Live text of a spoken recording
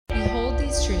We hold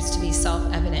these truths to be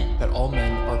self-evident. That all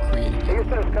men are created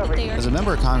equal. As a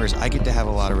member of Congress, I get to have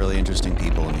a lot of really interesting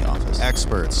people in the office.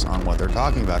 Experts on what they're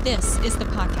talking about. This is the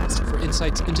podcast for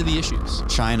insights into the issues.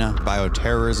 China,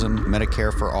 bioterrorism,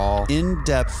 Medicare for all.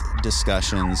 In-depth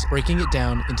discussions. Breaking it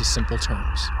down into simple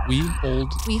terms. We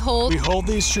hold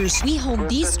these truths. We hold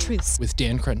these truths. With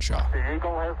Dan Crenshaw. The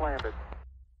Eagle has landed.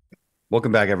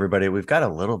 Welcome back, everybody. We've got a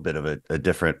little bit of a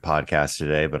different podcast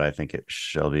today, but I think it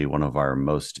shall be one of our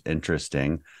most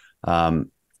interesting.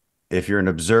 If you're an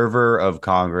observer of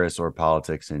Congress or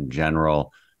politics in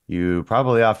general, you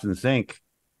probably often think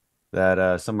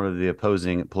that someone of the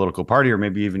opposing political party, or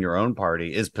maybe even your own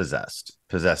party, is possessed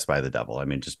by the devil. I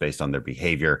mean, just based on their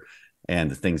behavior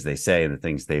and the things they say and the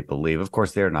things they believe. Of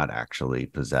course, they are not actually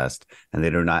possessed, and they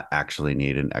do not actually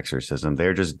need an exorcism.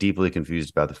 They're just deeply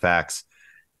confused about the facts.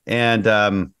 And,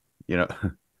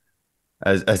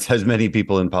 as many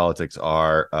people in politics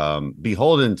are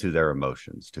beholden to their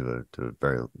emotions to a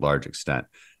very large extent.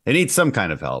 They need some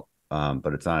kind of help,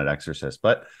 but it's not an exorcist.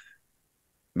 But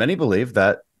many believe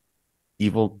that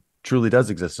evil truly does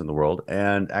exist in the world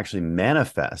and actually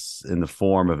manifests in the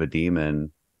form of a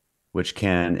demon, which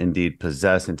can indeed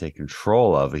possess and take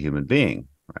control of a human being.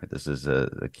 Right? This is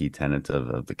a key tenet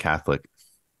of the Catholic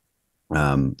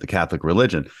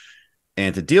religion.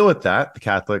 And to deal with that, the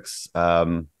Catholics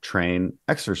train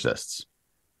exorcists.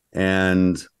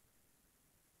 And,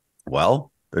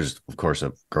 well, there's, of course,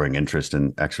 a growing interest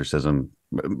in exorcism,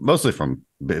 mostly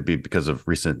because of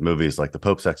recent movies like The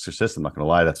Pope's Exorcist. I'm not going to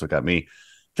lie, that's what got me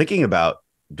thinking about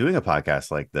doing a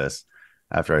podcast like this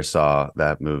after I saw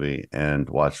that movie and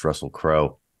watched Russell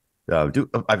Crowe do,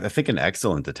 I think, an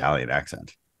excellent Italian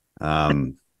accent.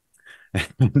 And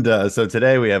so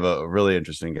today we have a really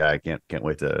interesting guy. I can't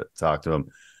wait to talk to him.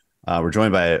 We're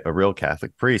joined by a real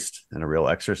Catholic priest and a real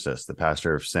exorcist, the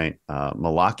pastor of St.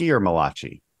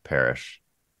 Malachi Parish.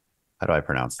 How do I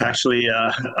pronounce that? Actually,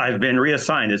 I've been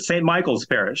reassigned. It's St. Michael's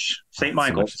Parish. St.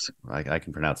 Michael's. I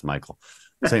can pronounce Michael.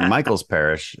 St. Michael's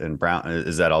Parish in Brown.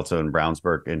 Is that also in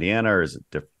Brownsburg, Indiana, or is it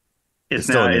different? It's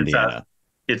still in Indiana.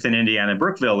 It's in Indiana,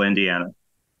 Brookville, Indiana.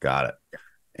 Got it.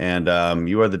 And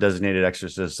you are the designated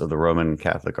exorcist of the Roman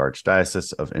Catholic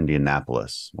Archdiocese of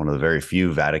Indianapolis, one of the very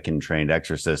few Vatican-trained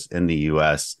exorcists in the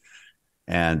U.S.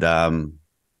 And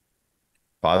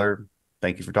Father,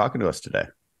 thank you for talking to us today.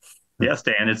 Yes,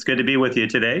 Dan, it's good to be with you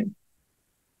today.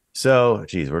 So,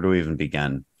 where do we even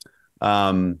begin?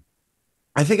 I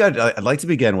think I'd like to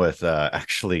begin with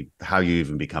actually how you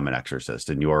even become an exorcist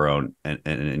in your own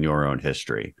in your own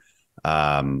history.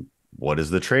 What is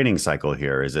the training cycle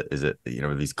here? Is it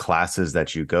these classes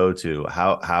that you go to?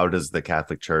 How does the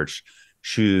Catholic Church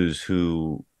choose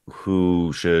who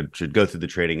should go through the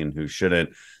training and who shouldn't?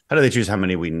 How do they choose how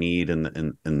many we need in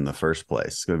the first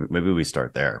place? Maybe we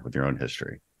start there with your own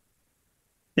history.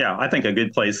 Yeah, I think a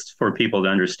good place for people to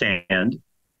understand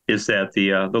is that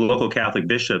the local Catholic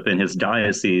bishop in his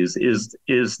diocese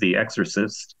is the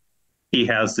exorcist. He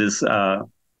has this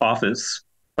office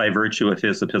by virtue of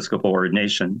his episcopal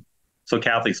ordination. So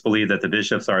Catholics believe that the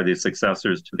bishops are the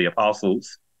successors to the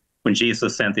apostles. When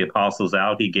Jesus sent the apostles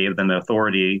out, he gave them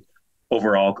authority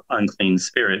over all unclean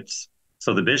spirits.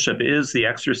 So the bishop is the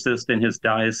exorcist in his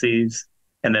diocese,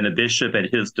 and then a bishop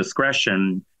at his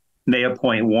discretion may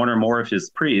appoint one or more of his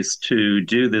priests to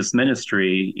do this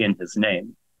ministry in his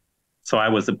name. So I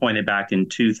was appointed back in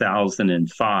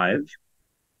 2005.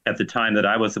 At the time that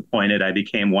I was appointed, I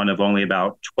became one of only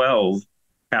about 12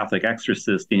 Catholic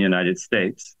exorcists in the United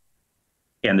States.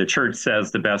 And the church says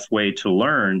the best way to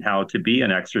learn how to be an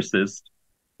exorcist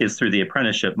is through the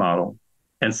apprenticeship model.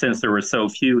 And since there were so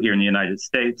few here in the United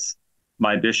States,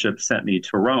 my bishop sent me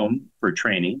to Rome for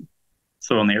training.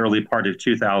 So in the early part of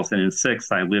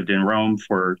 2006, I lived in Rome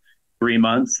for 3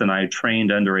 months, and I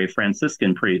trained under a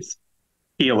Franciscan priest.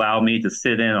 He allowed me to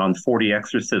sit in on 40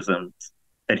 exorcisms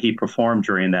that he performed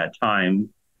during that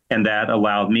time. And that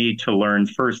allowed me to learn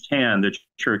firsthand the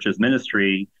church's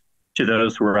ministry to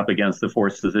those who were up against the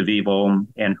forces of evil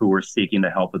and who were seeking the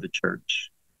help of the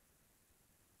church.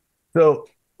 So,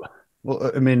 well,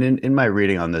 I mean, in my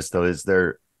reading on this, though, is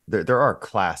there are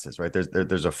classes, right?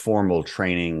 There's a formal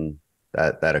training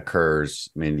that occurs.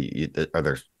 I mean, are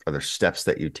there steps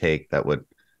that you take that would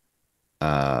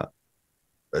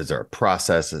is there a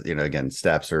process, again,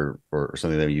 steps or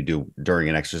something that you do during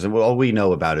an exorcism? Well, all we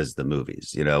know about is the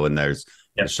movies, and there's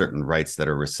certain rites that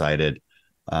are recited.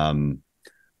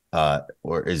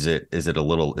 Or is it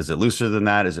looser than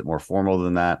that? Is it more formal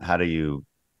than that? How do you,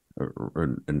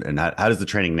 and how does the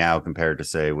training now compare to,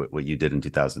 say, what you did in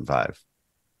 2005?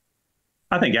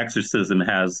 I think exorcism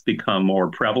has become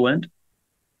more prevalent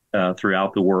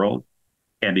throughout the world.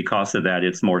 And because of that,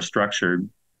 it's more structured.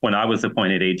 When I was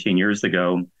appointed 18 years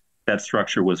ago, that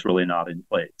structure was really not in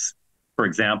place. For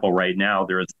example, right now,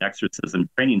 there is an exorcism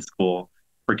training school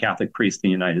for Catholic priests in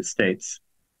the United States.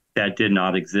 That did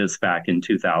not exist back in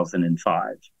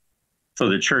 2005. So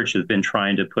the church has been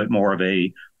trying to put more of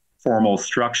a formal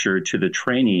structure to the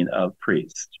training of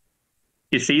priests.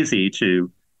 It's easy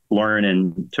to learn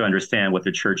and to understand what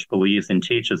the church believes and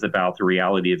teaches about the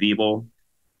reality of evil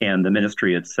and the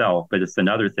ministry itself, but it's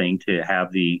another thing to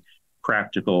have the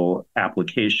practical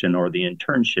application or the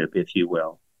internship, if you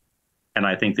will. And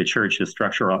I think the church has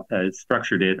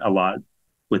structured it a lot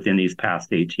within these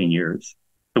past 18 years.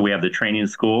 So we have the training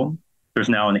school. There's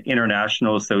now an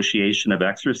International Association of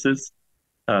Exorcists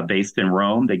based in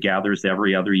Rome that gathers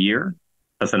every other year.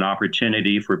 That's an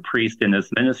opportunity for priests in this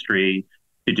ministry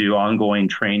to do ongoing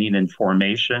training and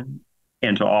formation,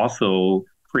 and to also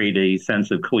create a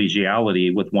sense of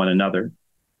collegiality with one another.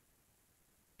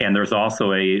 And there's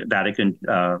also a Vatican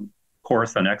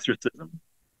course on exorcism,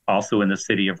 also in the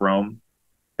city of Rome,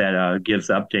 that gives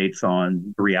updates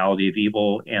on the reality of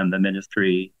evil and the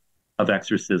ministry of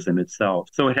exorcism itself.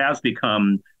 So it has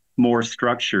become more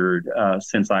structured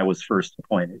since I was first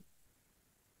appointed.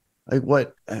 Like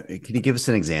what? Can you give us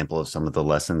an example of some of the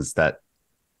lessons that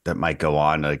might go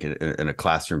on, like in a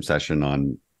classroom session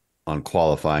on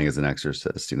qualifying as an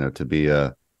exorcist? You know, to be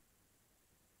a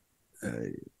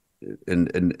and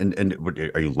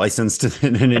are you licensed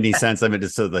in any sense? I mean,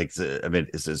 it's so like, I mean,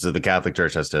 so the Catholic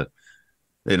Church has to,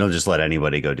 they don't just let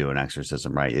anybody go do an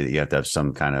exorcism, right? You have to have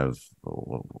some kind of,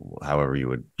 however you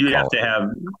would. You have to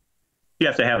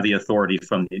have the authority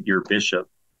from your bishop.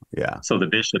 Yeah. So the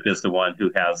bishop is the one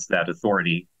who has that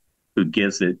authority, who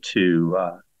gives it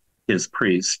to his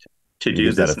priest to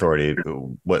do that authority,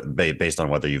 based on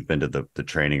whether you've been to the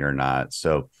training or not.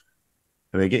 So,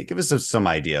 I mean, give us some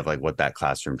idea of like what that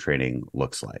classroom training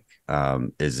looks like.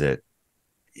 Is it?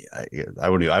 I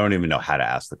don't even know how to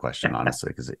ask the question, honestly,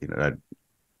 because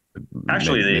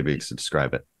actually maybe you could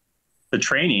describe it. The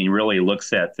training really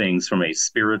looks at things from a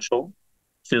spiritual,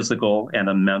 physical, and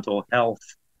a mental health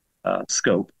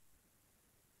scope.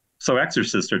 So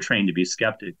exorcists are trained to be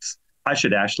skeptics. I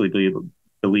should actually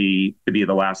believe to be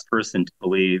the last person to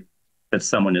believe that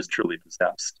someone is truly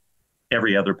possessed.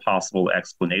 Every other possible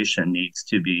explanation needs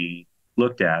to be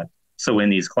looked at. So in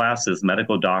these classes,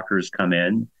 medical doctors come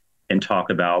in and talk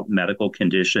about medical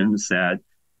conditions that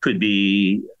could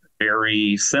be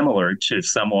very similar to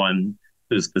someone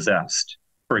who's possessed.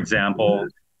 For example,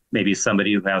 maybe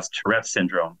somebody who has Tourette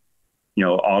syndrome,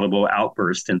 audible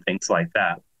outbursts and things like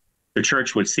that. The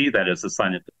church would see that as a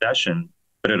sign of possession,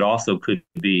 but it also could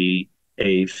be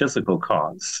a physical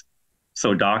cause.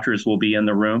 So doctors will be in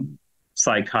the room.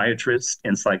 Psychiatrists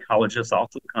and psychologists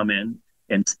also come in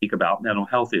and speak about mental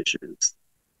health issues.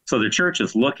 So the church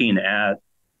is looking at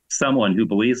someone who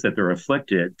believes that they're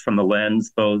afflicted from the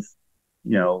lens both,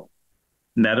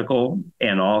 medical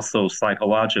and also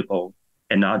psychological,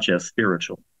 and not just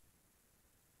spiritual.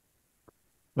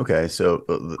 Okay, so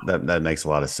that makes a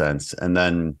lot of sense. And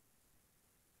then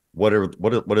what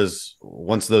is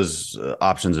once those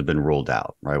options have been ruled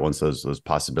out, right? Once those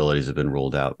possibilities have been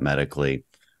ruled out medically,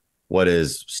 what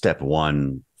is step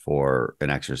one for an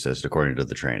exorcist according to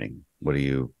the training? Where do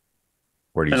you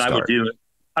start?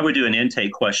 I would do an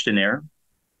intake questionnaire.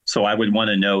 So I would want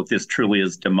to know if this truly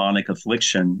is demonic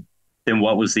affliction, then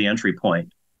what was the entry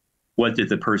point? What did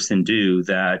the person do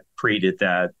that created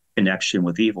that connection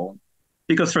with evil?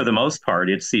 Because for the most part,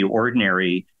 it's the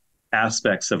ordinary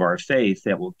aspects of our faith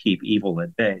that will keep evil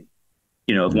at bay.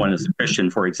 If one is a Christian,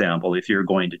 for example, if you're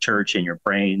going to church and you're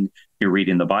praying, you're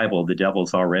reading the Bible, the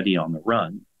devil's already on the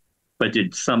run. But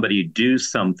did somebody do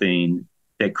something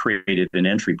that created an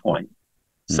entry point?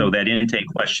 So that intake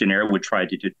questionnaire would try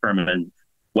to determine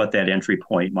what that entry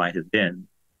point might have been.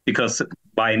 Because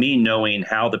by me knowing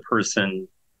how the person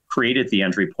created the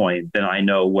entry point, then I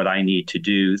know what I need to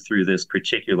do through this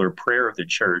particular prayer of the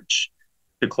church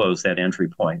to close that entry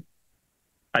point.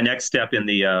 A next step in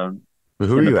the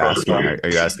who are you asking? Are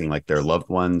you asking like their loved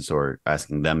ones or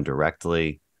asking them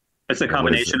directly? It's a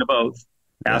combination of both.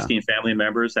 Asking family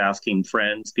members, asking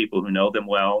friends, people who know them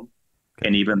well,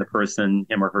 and even the person,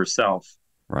 him or herself.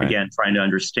 Right. Again, trying to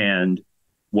understand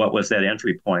what was that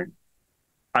entry point.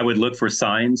 I would look for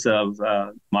signs of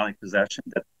demonic possession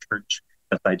that the church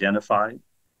has identified.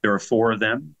 There are 4 of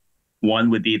them. One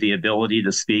would be the ability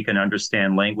to speak and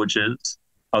understand languages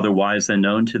otherwise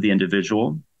unknown to the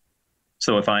individual.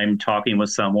 So if I'm talking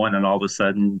with someone and all of a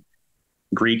sudden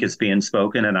Greek is being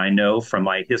spoken, and I know from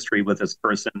my history with this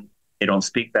person, they don't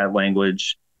speak that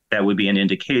language, that would be an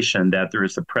indication that there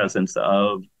is a presence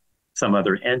of some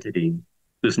other entity.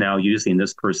 who's now using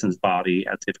this person's body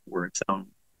as if it were its own.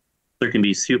 There can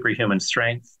be superhuman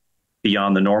strength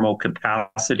beyond the normal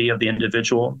capacity of the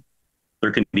individual.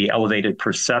 There can be elevated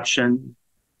perception,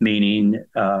 meaning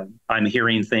I'm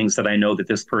hearing things that I know that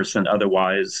this person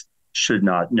otherwise should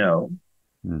not know.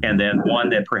 Mm-hmm. And then one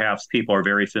that perhaps people are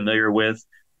very familiar with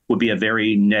would be a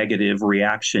very negative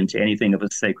reaction to anything of a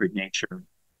sacred nature,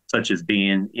 such as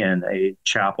being in a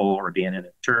chapel or being in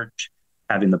a church,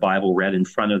 having the Bible read in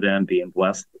front of them, being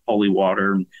blessed with holy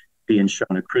water, and being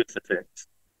shown a crucifix.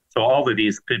 So all of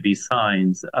these could be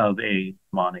signs of a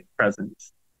demonic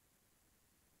presence.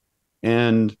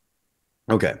 And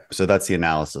okay, so that's the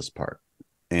analysis part.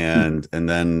 And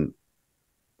then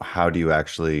how do you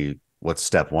actually, what's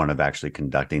step one of actually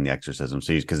conducting the exorcism?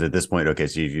 So because at this point, okay,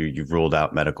 so you've ruled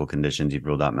out medical conditions, you've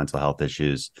ruled out mental health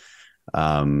issues,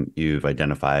 you've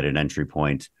identified an entry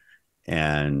point,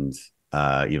 and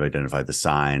you've identified the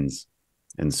signs.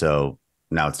 And so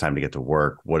now it's time to get to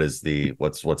work. What's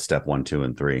step 1, 2,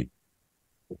 and 3?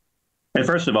 And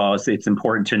first of all, it's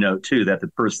important to note too that the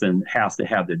person has to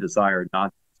have the desire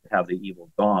not to have the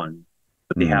evil gone,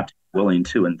 but they have to be willing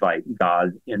to invite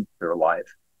God into their life.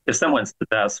 If someone's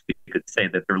possessed, we could say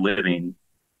that they're living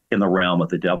in the realm of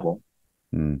the devil.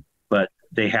 But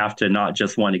they have to not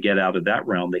just want to get out of that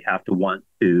realm, they have to want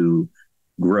to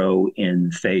grow in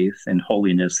faith and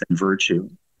holiness and virtue.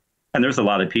 And there's a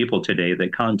lot of people today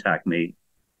that contact me.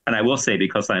 And I will say,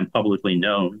 because I'm publicly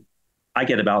known, I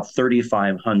get about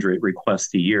 3,500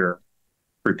 requests a year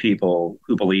for people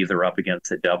who believe they're up against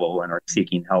the devil and are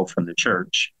seeking help from the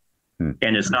church.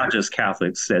 And it's not just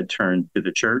Catholics that turn to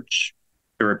the church.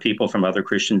 There are people from other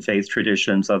Christian faith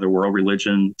traditions, other world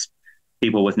religions,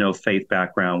 people with no faith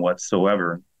background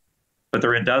whatsoever. But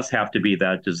there does have to be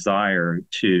that desire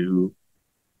to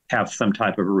have some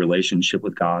type of a relationship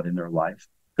with God in their life.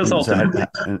 Because ultimately,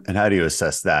 and how do you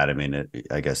assess that? I mean,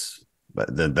 I guess,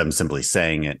 but them simply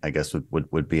saying it, I guess,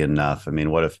 would be enough. I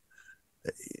mean, what if,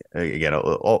 again,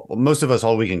 most of us,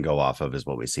 all we can go off of is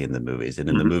what we see in the movies. And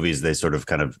in the movies, they sort of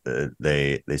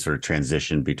they sort of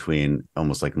transition between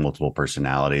almost like multiple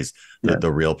personalities.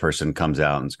 The real person comes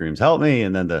out and screams, "Help me!"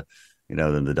 And then then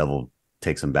the devil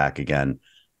takes him back again.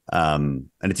 And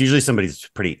it's usually somebody who's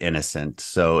pretty innocent.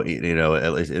 So,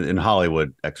 at least in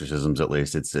Hollywood exorcisms, at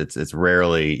least it's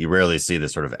rarely, you rarely see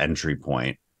this sort of entry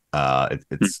point. And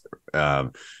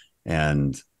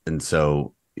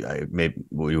so maybe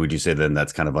would you say then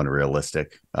that's kind of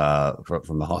unrealistic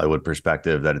from the Hollywood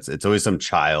perspective, that it's always some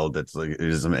child that's like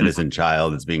some innocent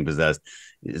child that's being possessed?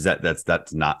 Is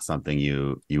that's not something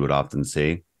you would often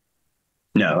see?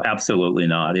 No, absolutely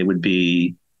not. It would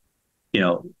be,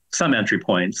 some entry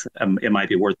points. It might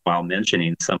be worthwhile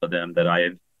mentioning some of them that I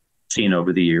have seen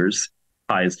over the years,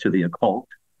 ties to the occult.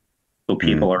 So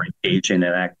people are engaging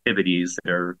in activities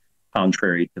that are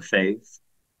contrary to faith.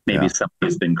 Maybe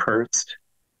somebody's been cursed.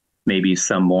 Maybe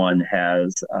someone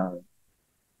has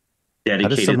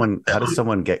dedicated. How does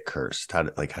someone get cursed? How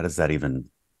does that even,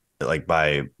 like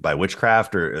by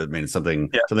witchcraft, or I mean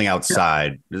something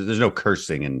outside? There's no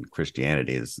cursing in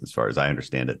Christianity as far as I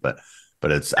understand it, but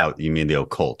it's out. You mean the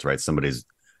occult, right? Somebody's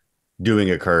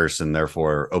doing a curse and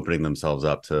therefore opening themselves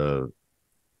up to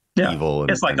evil.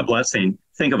 It's like a blessing.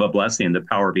 Think of a blessing. The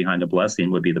power behind a blessing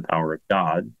would be the power of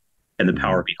God, and the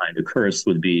power behind a curse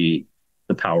would be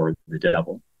the power of the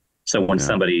devil. So when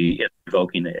somebody is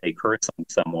invoking a curse on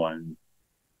someone,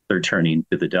 they're turning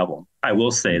to the devil. I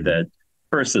will say that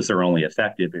curses are only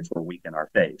effective if we're weak in our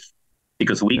faith,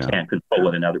 because we can't control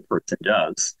what another person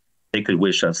does. They could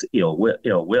wish us ill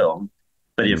will.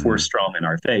 But if we're strong in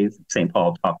our faith, St.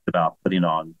 Paul talked about putting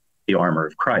on the armor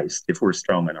of Christ. If we're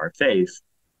strong in our faith,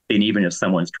 then even if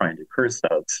someone's trying to curse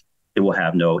us, it will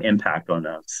have no impact on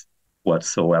us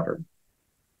whatsoever.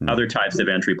 Other types of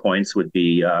entry points would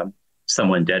be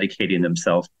someone dedicating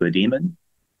themselves to a demon,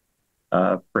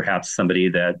 perhaps somebody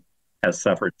that has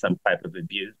suffered some type of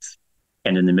abuse.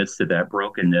 And in the midst of that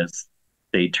brokenness,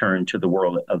 they turn to the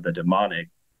world of the demonic,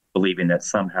 believing that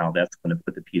somehow that's going to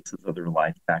put the pieces of their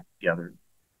life back together.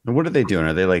 And what are they doing?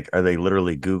 Are they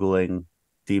literally Googling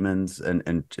demons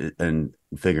and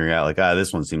figuring out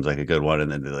this one seems like a good one,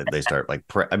 and then they start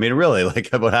I mean, really,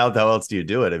 but how else do you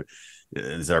do it?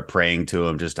 Is there praying to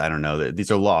them? Just, I don't know.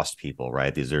 These are lost people,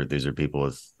 right? These are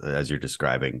people as you're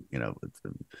describing,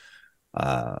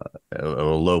 a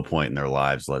low point in their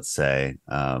lives, let's say.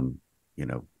 I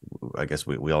guess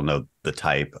we all know the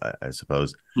type, I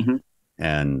suppose.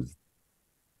 And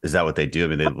is that what they do? I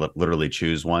mean, they literally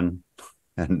choose one.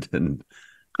 And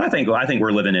I think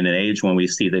we're living in an age when we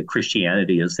see that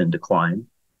Christianity is in decline.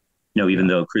 Even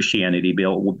though Christianity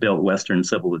built Western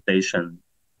civilization,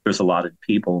 there's a lot of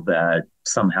people that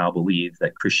somehow believe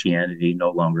that Christianity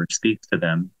no longer speaks to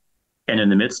them. And in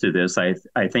the midst of this,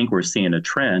 I think we're seeing a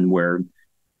trend where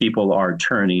people are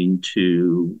turning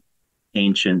to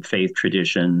ancient faith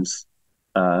traditions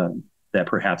that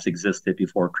perhaps existed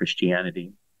before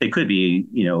Christianity. They could be,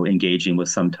 engaging with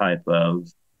some type of,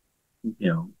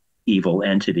 evil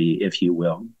entity, if you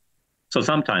will. So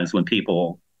sometimes when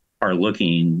people are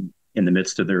looking in the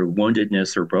midst of their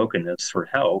woundedness or brokenness for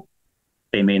help,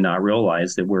 they may not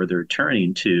realize that where they're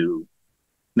turning to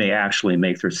may actually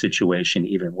make their situation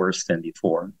even worse than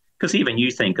before. Because even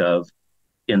you think of,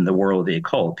 in the world of the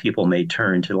occult, people may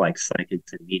turn to like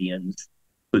psychics and mediums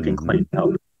who can claim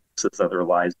help to put their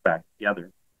lives back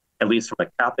together. At least from a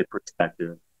Catholic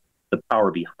perspective, the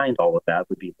power behind all of that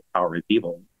would be the power of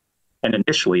evil. And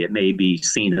initially, it may be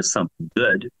seen as something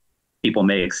good. People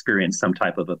may experience some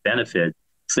type of a benefit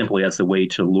simply as a way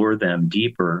to lure them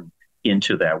deeper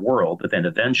into that world. But then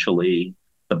eventually,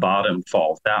 the bottom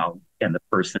falls out and the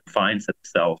person finds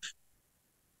himself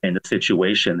in a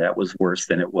situation that was worse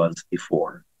than it was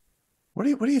before. What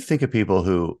do you think of people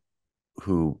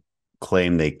who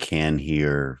claim they can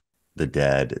hear the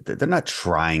dead? They're not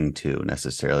trying to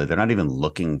necessarily. They're not even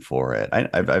looking for it.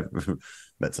 I've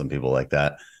met some people like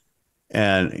that,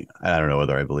 and I don't know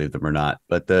whether I believe them or not.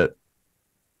 But they're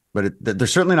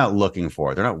certainly not looking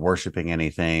for it. They're not worshiping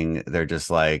anything. They're just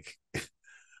like.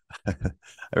 I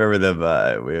remember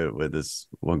them with this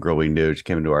one girl we knew. She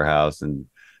came into our house and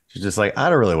she's just like, I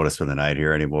don't really want to spend the night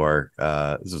here anymore.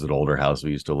 This is an older house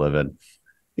we used to live in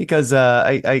because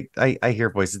I hear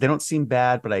voices. They don't seem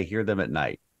bad, but I hear them at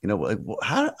night.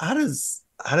 How does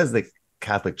the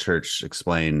Catholic Church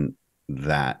explain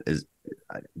that?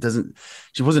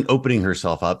 She wasn't opening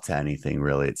herself up to anything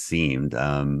really. It seemed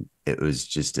it was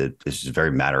just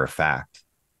very matter of fact.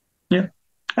 Yeah,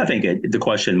 I think the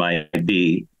question might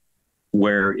be,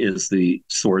 where is the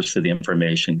source of the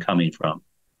information coming from?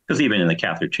 Because even in the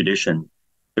Catholic tradition,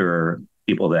 there are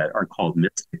people that are called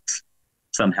mystics.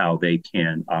 Somehow they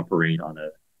can operate on a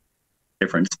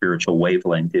different spiritual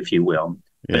wavelength, if you will.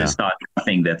 But it's not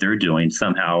nothing that they're doing.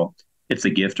 Somehow it's a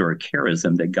gift or a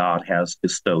charism that God has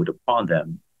bestowed upon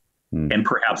them. And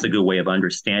perhaps a good way of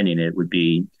understanding it would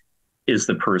be, is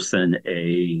the person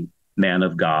a man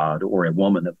of God or a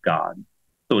woman of God?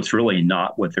 So it's really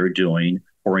not what they're doing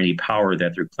or any power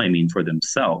that they're claiming for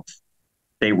themselves.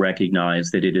 They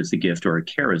recognize that it is a gift or a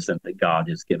charism that God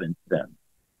has given to them.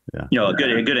 Yeah. A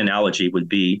good analogy would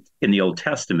be in the Old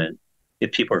Testament,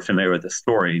 if people are familiar with the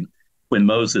story, when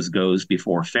Moses goes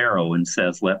before Pharaoh and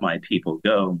says, let my people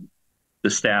go, the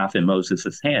staff in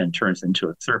Moses' hand turns into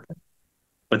a serpent.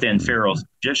 But then Pharaoh's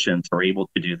magicians are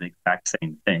able to do the exact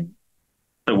same thing.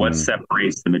 So what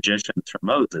separates the magicians from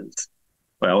Moses?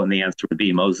 Well, and the answer would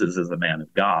be Moses is a man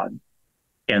of God.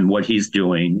 And what he's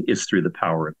doing is through the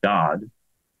power of God.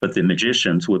 But the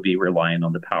magicians would be relying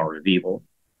on the power of evil.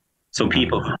 So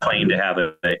people who claim to have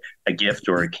a gift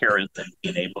or a charism,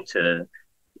 being able to,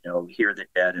 hear the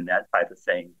dead and that type of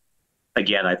thing.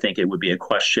 Again, I think it would be a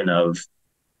question of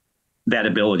that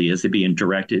ability. Is it being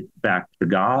directed back to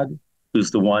God,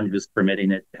 who's the one who's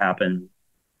permitting it to happen?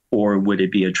 Or would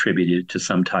it be attributed to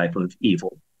some type of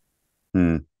evil?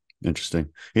 Interesting.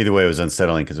 Either way, it was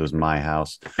unsettling because it was my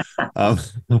house.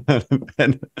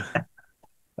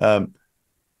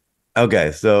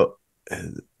 Okay, so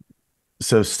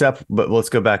but let's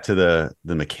go back to the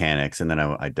mechanics, and then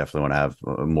I definitely want to have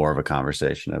more of a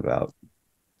conversation about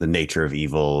the nature of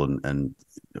evil and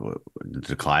the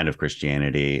decline of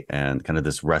Christianity and kind of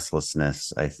this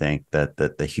restlessness, I think, that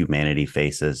the humanity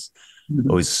faces,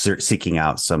 always seeking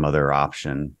out some other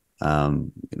option.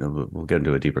 We'll get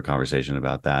into a deeper conversation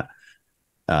about that.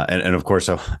 And of course,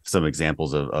 some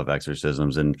examples of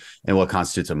exorcisms and what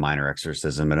constitutes a minor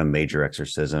exorcism and a major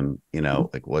exorcism.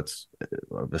 Like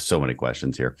there's so many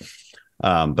questions here.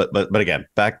 But again,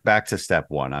 back to step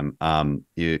one.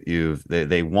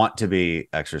 They want to be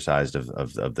exorcised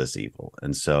of this evil,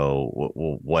 and so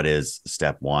what is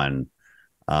step one?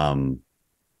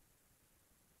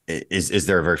 Is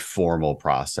there a very formal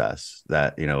process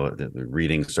that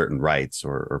reading certain rites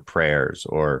or prayers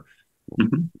or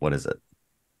what is it?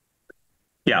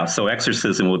 Yeah, so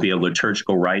exorcism will be a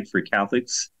liturgical rite for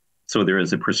Catholics. So there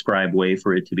is a prescribed way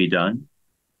for it to be done.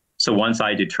 So once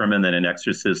I determine that an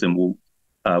exorcism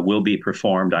will be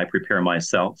performed, I prepare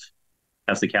myself.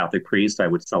 As a Catholic priest, I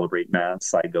would celebrate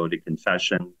Mass. I go to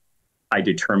confession. I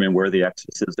determine where the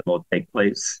exorcism will take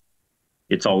place.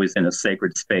 It's always in a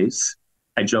sacred space.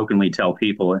 I jokingly tell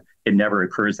people it never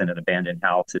occurs in an abandoned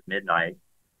house at midnight,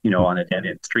 on a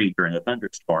dead-end street during a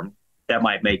thunderstorm. That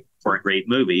might make for a great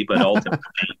movie, but ultimately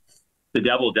the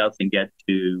devil doesn't get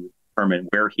to determine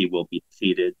where he will be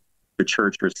defeated. the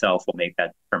church herself will make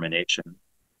that determination.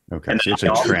 Okay, so you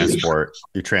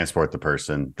actually transport the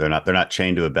person. They're not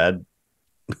chained to a bed.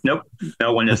 Nope,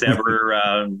 no one is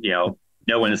ever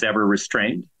no one is ever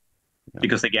restrained,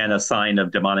 because again, a sign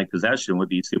of demonic possession would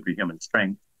be superhuman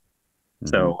strength. Mm-hmm.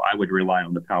 So I would rely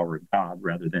on the power of God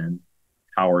rather than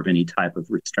power of any type of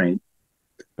restraint.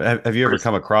 But have you ever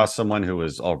come across someone who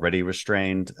was already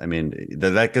restrained? I mean,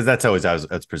 because that's always how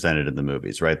it's presented in the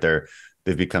movies, right?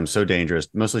 They've become so dangerous,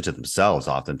 mostly to themselves.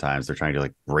 Oftentimes, they're trying to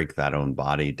like break that own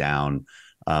body down,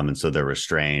 and so they're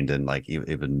restrained, and like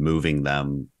even moving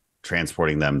them,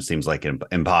 transporting them seems like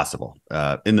impossible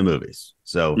in the movies.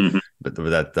 So, but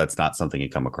that's not something you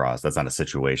come across. That's not a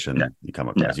situation you come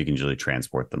across. You can usually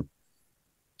transport them.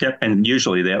 Yep, and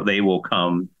usually they will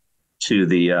come to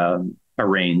the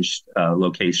arranged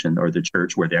location or the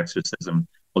church where the exorcism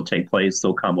will take place.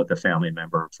 They'll come with a family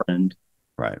member or friend.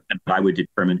 Right. And I would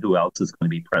determine who else is going to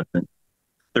be present.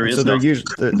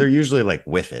 They're usually like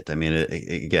with it. I mean,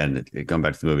 again, going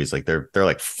back to the movies, like they're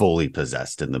like fully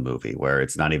possessed in the movie, where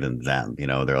it's not even them.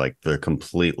 They're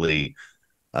completely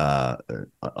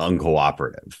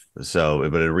uncooperative. So,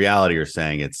 but in reality, you're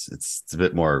saying it's a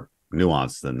bit more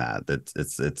nuanced than that.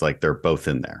 It's like they're both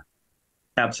in there.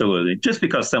 Absolutely. Just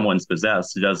because someone's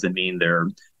possessed doesn't mean they're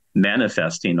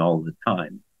manifesting all the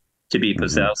time. To be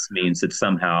possessed means that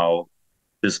somehow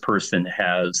this person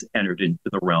has entered into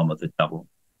the realm of the devil.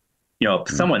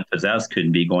 Someone possessed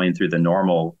could be going through the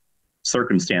normal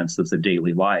circumstances of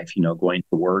daily life, going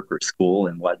to work or school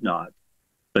and whatnot.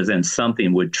 But then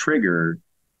something would trigger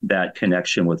that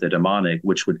connection with the demonic,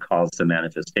 which would cause the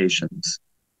manifestations.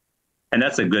 And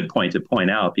that's a good point to point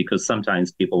out, because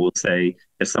sometimes people will say,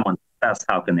 if someone's possessed,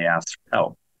 how can they ask for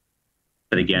help?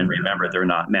 But again, remember, they're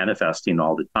not manifesting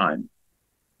all the time.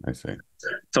 I see.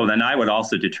 So then I would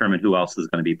also determine who else is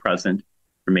going to be present.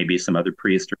 There may be some other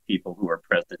priests or people who are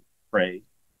present to pray.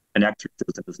 An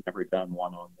exorcism is never done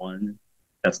one-on-one.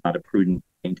 That's not a prudent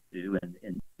thing to do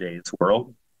in today's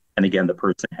world. And again, the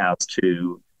person has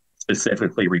to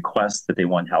specifically request that they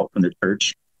want help from the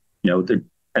church.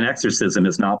 An exorcism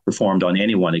is not performed on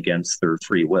anyone against their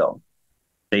free will.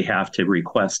 They have to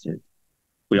request it.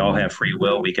 We all have free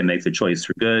will. We can make the choice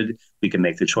for good. We can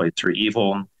make the choice for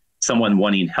evil. Someone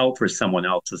wanting help for someone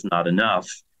else is not enough.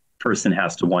 Person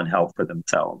has to want help for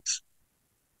themselves.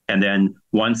 And then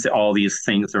once all these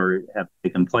things have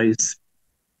taken place,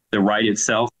 the rite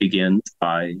itself begins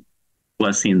by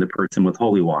blessing the person with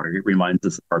holy water. It reminds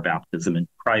us of our baptism in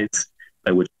Christ,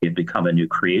 by which we have become a new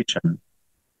creation.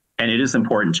 And it is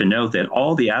important to note that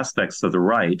all the aspects of the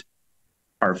rite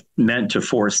are meant to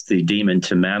force the demon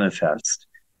to manifest,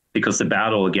 because the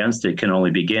battle against it can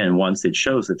only begin once it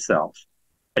shows itself.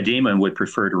 A demon would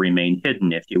prefer to remain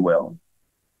hidden, if you will.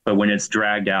 But when it's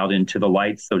dragged out into the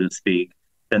light, so to speak,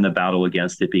 then the battle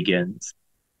against it begins.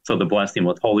 So the blessing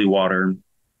with holy water,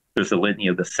 there's a litany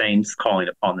of the saints calling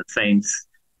upon the saints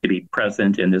to be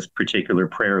present in this particular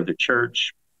prayer of the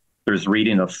church. There's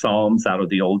reading of Psalms out of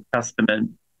the Old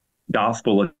Testament,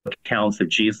 gospel accounts of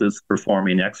Jesus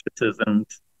performing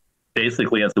exorcisms,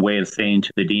 basically as a way of saying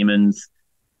to the demons,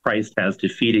 Christ has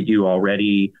defeated you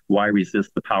already. Why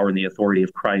resist the power and the authority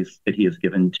of Christ that he has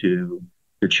given to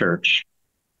the church?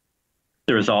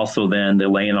 There is also then the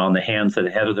laying on the hands of the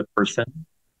head of the person,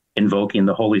 invoking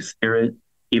the Holy Spirit,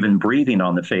 even breathing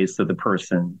on the face of the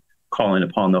person, calling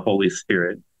upon the Holy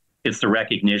Spirit. It's the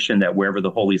recognition that wherever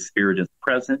the Holy Spirit is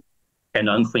present, an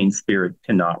unclean spirit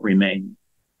cannot remain.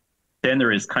 Then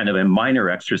there is kind of a minor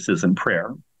exorcism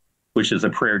prayer, which is a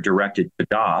prayer directed to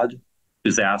God,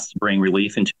 who's asked to bring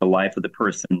relief into the life of the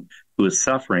person who is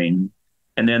suffering.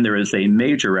 And then there is a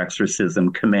major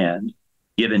exorcism command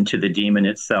given to the demon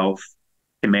itself,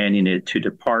 commanding it to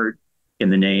depart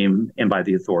in the name and by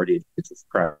the authority of Jesus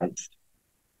Christ.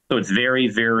 So it's very,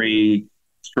 very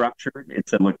structured.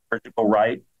 It's a liturgical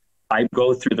rite. I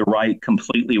go through the rite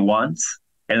completely once,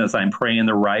 and as I'm praying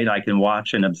the rite, I can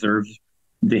watch and observe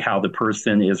how the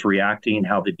person is reacting,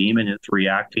 how the demon is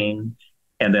reacting,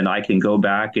 and then I can go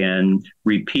back and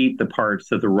repeat the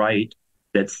parts of the rite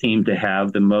that seem to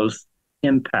have the most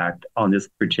impact on this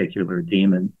particular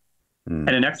demon. And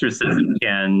an exorcism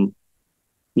can,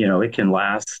 it can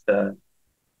last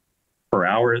for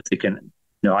hours. It can,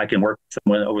 I can work with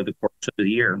someone over the course of the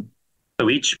year.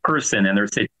 So each person and their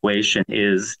situation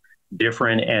is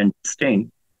different and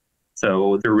distinct.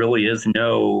 So there really is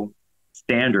no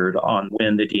standard on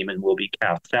when the demon will be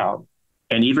cast out.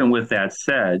 And even with that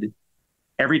said,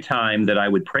 every time that I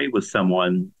would pray with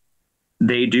someone,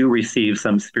 they do receive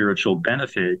some spiritual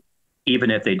benefit,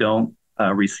 even if they don't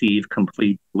receive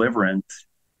complete deliverance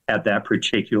at that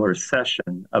particular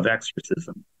session of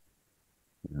exorcism.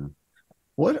 Yeah.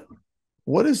 What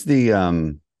What is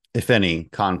the, if any,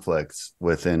 conflicts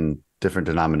within different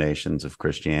denominations of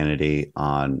Christianity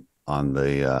on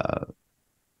the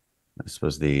I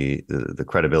suppose the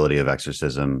credibility of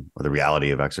exorcism or the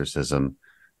reality of exorcism?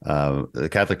 The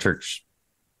Catholic Church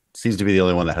seems to be the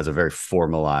only one that has a very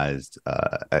formalized,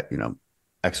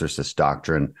 exorcist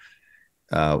doctrine.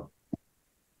 Am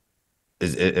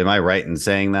I right in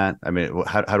saying that? I mean,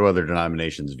 how do other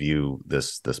denominations view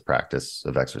this practice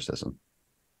of exorcism?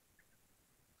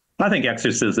 I think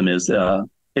exorcism is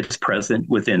it's present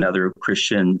within other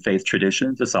Christian faith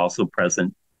traditions. It's also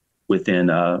present within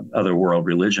other world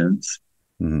religions.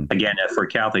 Mm-hmm. Again, for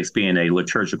Catholics, being a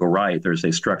liturgical rite, there's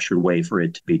a structured way for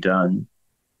it to be done.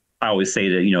 I always say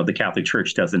that, the Catholic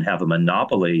Church doesn't have a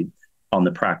monopoly on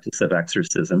the practice of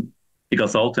exorcism,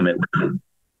 because ultimately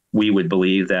we would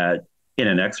believe that in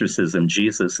an exorcism,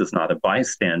 Jesus is not a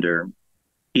bystander.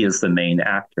 He is the main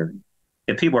actor.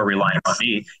 If people are relying on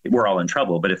me, we're all in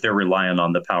trouble. But if they're relying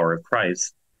on the power of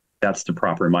Christ, that's the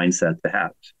proper mindset to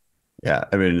have. Yeah,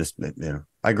 I mean,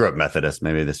 I grew up Methodist.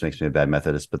 Maybe this makes me a bad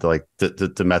Methodist, but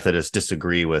the Methodists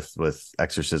disagree with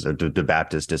exorcism. The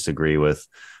Baptists disagree with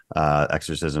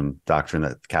exorcism doctrine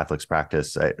that Catholics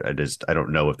practice. I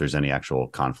don't know if there's any actual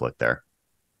conflict there.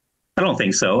 I don't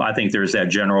think so. I think there's that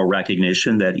general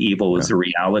recognition that evil is a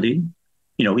reality.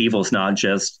 Evil is not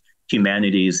just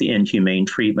humanity's inhumane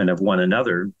treatment of one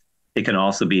another. It can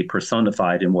also be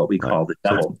personified in what we call the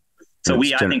devil. So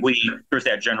there's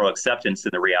that general acceptance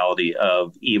in the reality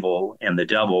of evil and the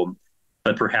devil,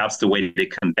 but perhaps the way to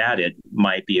combat it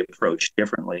might be approached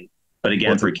differently. But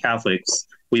again, for Catholics,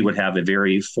 we would have a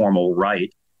very formal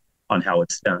rite on how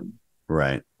it's done.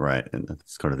 Right. And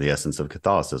that's kind of the essence of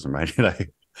Catholicism, right?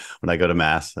 When I go to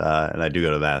Mass, and I do go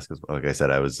to Mass, because like I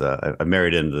said, I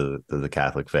married into the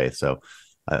Catholic faith. So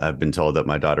I've been told that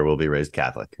my daughter will be raised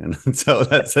Catholic. And so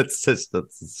that's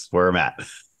where I'm at.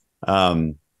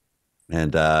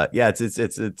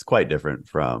 It's quite different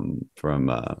from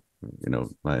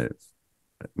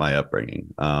my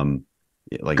upbringing.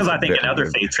 Because I think in other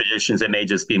faith traditions, it may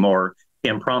just be more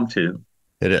impromptu.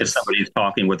 It is. If somebody's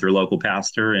talking with their local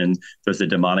pastor and there's a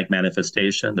demonic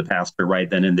manifestation, the pastor right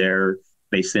then and there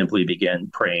may simply begin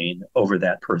praying over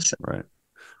that person. Right.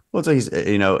 Well, so he's,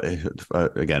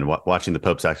 again, watching the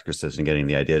Pope's Exorcist and getting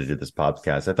the idea to do this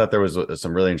podcast, I thought there was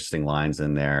some really interesting lines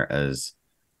in there as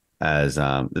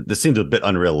this seemed a bit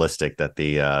unrealistic that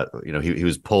he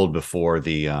was pulled before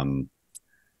the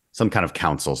some kind of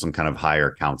council, some kind of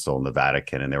higher council in the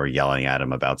Vatican, and they were yelling at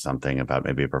him about something about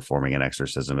maybe performing an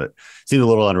exorcism. It seemed a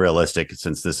little unrealistic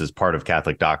since this is part of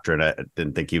Catholic doctrine. I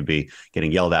didn't think he'd be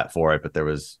getting yelled at for it, but he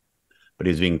was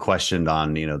being questioned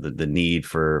on the need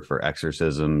for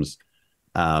exorcisms,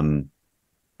 and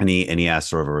he asked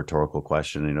sort of a rhetorical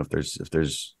question. If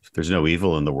there's no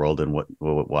evil in the world, then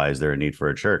why is there a need for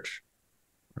a church,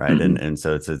 right? Mm-hmm. And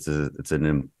so it's an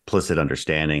implicit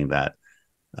understanding that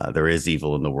there is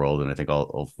evil in the world, and I think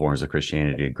all forms of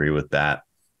Christianity agree with that.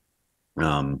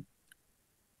 Where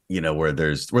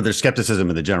there's skepticism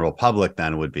in the general public,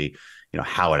 then would be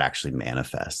how it actually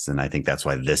manifests, and I think that's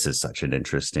why this is such an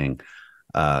interesting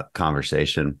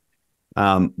conversation.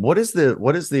 What is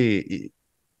the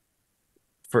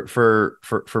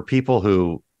for people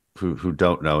who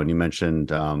don't know, and you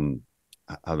mentioned how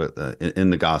in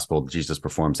the gospel Jesus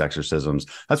performs exorcisms.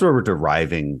 That's where we're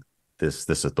deriving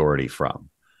this authority from,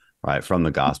 right? From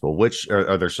the gospel. Which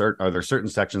are there certain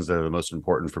sections that are the most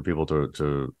important for people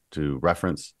to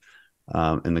reference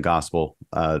in the gospel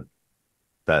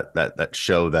that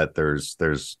show that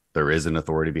there is an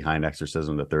authority behind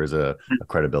exorcism, that there is a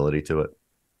credibility to it?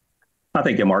 I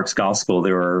think in Mark's gospel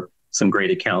there are some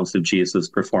great accounts of Jesus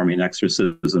performing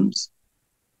exorcisms.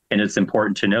 And it's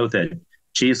important to note that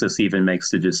Jesus even makes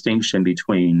the distinction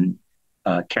between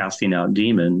casting out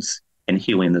demons and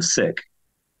healing the sick.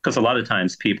 Because a lot of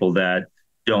times people that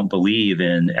don't believe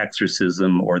in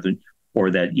exorcism or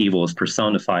that evil is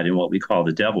personified in what we call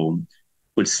the devil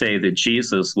would say that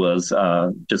Jesus was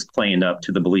just playing up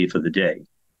to the belief of the day,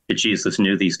 that Jesus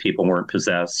knew these people weren't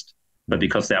possessed, but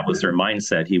because that was their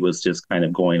mindset, he was just kind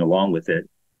of going along with it.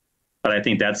 But I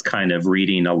think that's kind of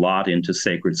reading a lot into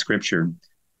sacred scripture,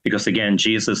 because again,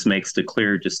 Jesus makes the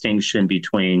clear distinction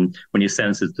between when he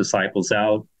sends his disciples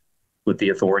out with the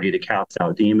authority to cast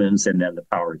out demons and then the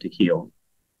power to heal.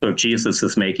 So Jesus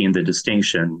is making the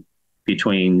distinction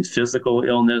between physical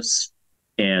illness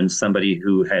and somebody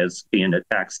who has been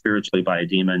attacked spiritually by a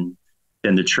demon,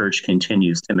 then the church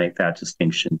continues to make that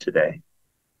distinction today.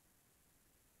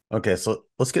 Okay, so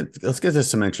let's get to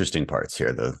some interesting parts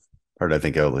here. The part I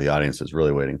think the audience is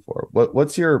really waiting for.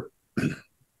 What's your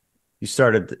you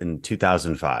started in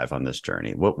 2005 on this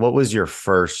journey. What was your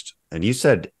first, and you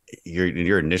said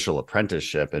your initial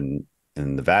apprenticeship in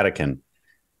the Vatican,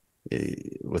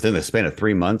 within the span of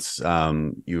 3 months,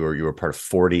 you were part of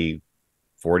 40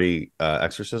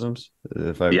 exorcisms,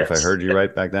 if I heard you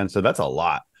right back then. So that's a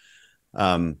lot.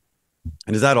 And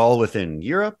is that all within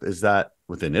Europe? Is that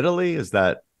within Italy? Is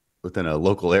that within a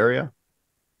local area?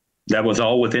 That was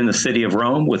all within the city of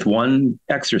Rome with one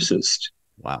exorcist.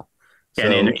 Wow. So,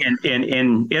 and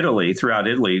in Italy, throughout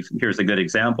Italy, here's a good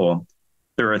example.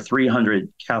 There are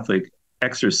 300 Catholic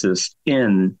exorcists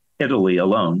in Italy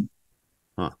alone.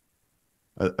 Huh.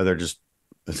 Are there just,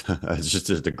 it's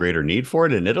just a greater need for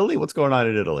it in Italy? What's going on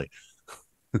in Italy?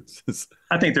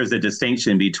 I think there's a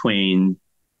distinction between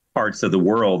parts of the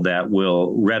world that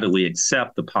will readily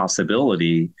accept the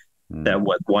possibility that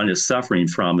what one is suffering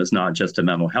from is not just a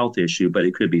mental health issue, but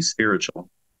it could be spiritual.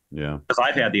 Yeah. Because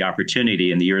I've had the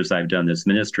opportunity in the years I've done this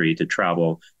ministry to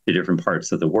travel to different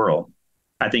parts of the world.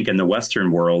 I think in the Western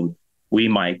world, we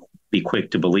might be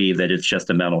quick to believe that it's just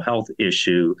a mental health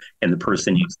issue and the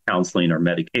person needs counseling or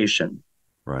medication.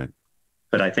 Right.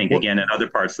 But I think, again, in other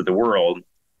parts of the world,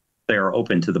 they are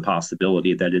open to the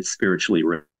possibility that it's spiritually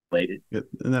related. Yeah,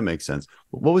 and that makes sense.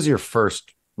 What was your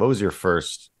first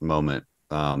moment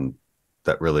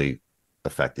that really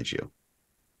affected you?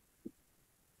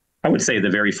 I would say the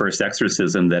very first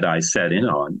exorcism that I sat in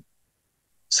on.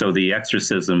 So the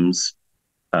exorcisms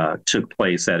took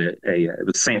place at it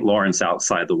was St. Lawrence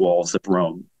outside the walls of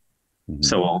Rome. Mm-hmm.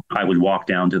 So I would walk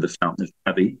down to the Fountain of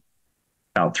Trevi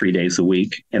about 3 days a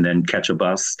week and then catch a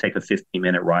bus, take a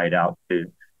 15-minute ride out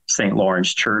to St.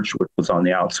 Lawrence Church, which was on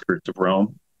the outskirts of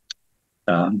Rome.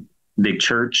 Big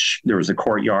church. There was a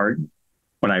courtyard.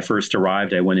 When I first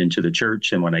arrived, I went into the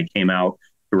church, and when I came out,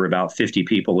 there were about 50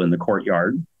 people in the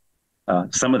courtyard.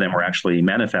 Some of them were actually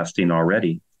manifesting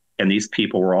already, and these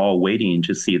people were all waiting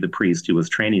to see the priest who was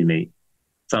training me.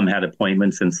 Some had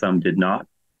appointments and some did not.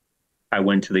 I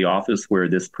went to the office where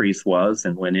this priest was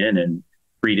and went in and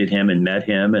greeted him and met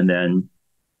him, and then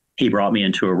he brought me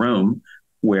into a room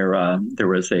where there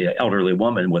was an elderly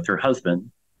woman with her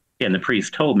husband, and the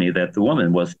priest told me that the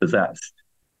woman was possessed.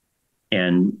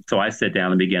 And so I sat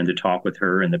down and began to talk with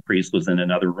her, and the priest was in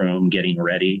another room getting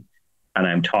ready. And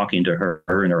I'm talking to her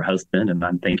and her husband, and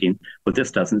I'm thinking, well,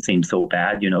 this doesn't seem so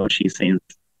bad. She seems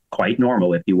quite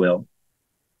normal, if you will.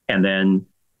 And then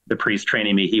the priest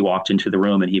training me, he walked into the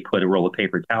room and he put a roll of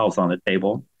paper towels on the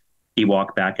table. He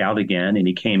walked back out again, and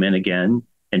he came in again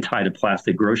and tied a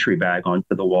plastic grocery bag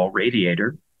onto the wall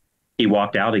radiator. He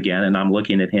walked out again, and I'm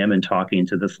looking at him and talking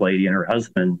to this lady and her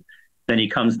husband. Then he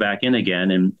comes back in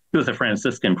again, and he was a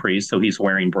Franciscan priest, so he's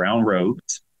wearing brown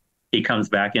robes. He comes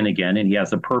back in again, and he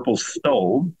has a purple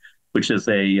stole, which is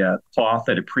a cloth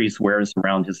that a priest wears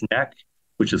around his neck,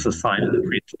 which is a sign of the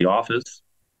priestly office.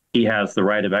 He has the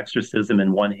rite of exorcism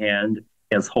in one hand,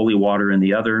 he has holy water in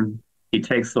the other. He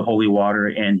takes the holy water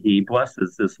and he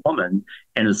blesses this woman.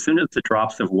 And as soon as the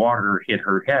drops of water hit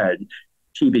her head,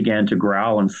 she began to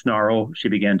growl and snarl. She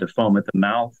began to foam at the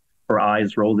mouth. Her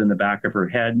eyes rolled in the back of her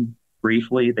head.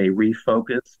 Briefly, they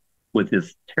refocused with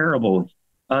this terrible,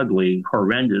 ugly,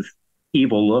 horrendous,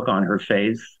 evil look on her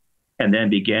face, and then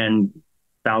began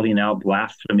spouting out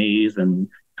blasphemies and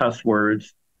cuss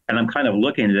words. And I'm kind of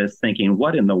looking at this thinking,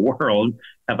 what in the world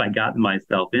have I gotten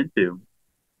myself into?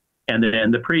 And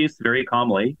then the priest, very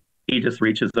calmly, he just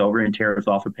reaches over and tears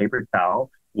off a paper towel,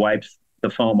 wipes the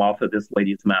foam off of this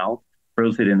lady's mouth,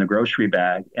 throws it in the grocery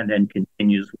bag, and then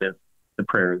continues with the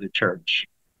prayer of the church.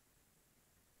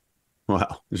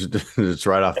 Wow, just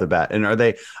right off the bat. And are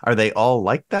they all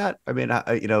like that? I mean,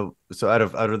 so out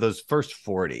of those first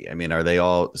 40, I mean, are they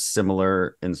all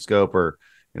similar in scope, or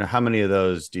how many of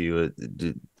those do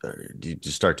you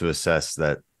just start to assess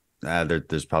that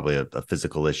there's probably a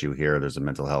physical issue here, there's a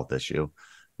mental health issue?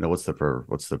 What's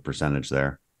the percentage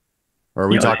there? Or are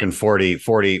we talking 40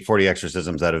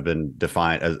 exorcisms that have been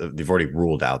defined as they've already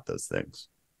ruled out those things?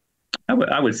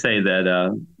 I would say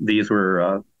that these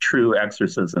were true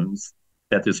exorcisms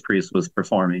that this priest was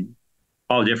performing,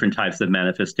 all different types of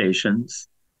manifestations.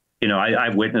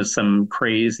 I've witnessed some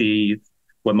crazy,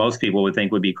 what most people would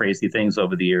think would be crazy things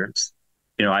over the years.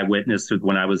 I witnessed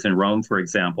when I was in Rome, for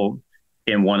example,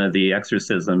 in one of the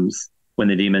exorcisms, when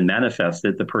the demon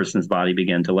manifested, the person's body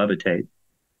began to levitate.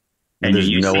 And there's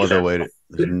no other way to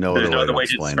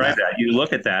describe that. You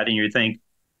look at that and you think,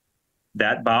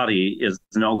 that body is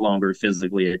no longer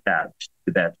physically attached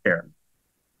to that chair.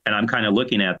 And I'm kind of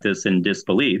looking at this in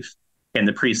disbelief. And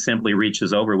the priest simply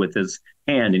reaches over with his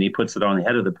hand and he puts it on the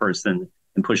head of the person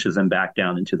and pushes them back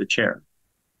down into the chair.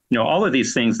 All of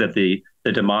these things that the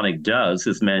demonic does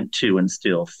is meant to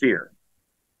instill fear.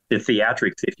 the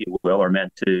theatrics, if you will, are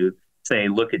meant to say,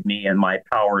 look at me and my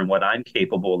power and what I'm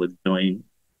capable of doing,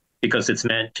 because it's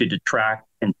meant to detract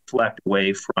and deflect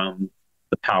away from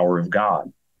the power of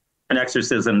God. An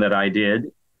exorcism that I did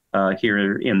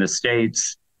here in the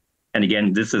States, and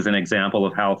again, this is an example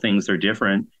of how things are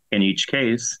different in each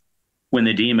case. When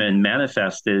the demon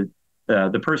manifested,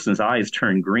 the person's eyes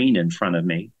turned green in front of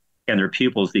me, and their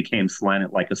pupils became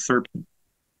slanted like a serpent.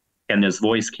 And this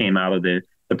voice came out of the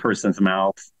person's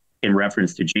mouth in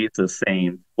reference to Jesus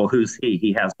saying, well, who's he?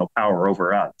 He has no power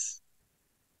over us.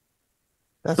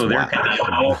 So there can be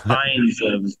all kinds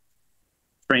of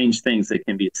strange things that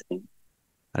can be seen.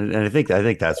 And I think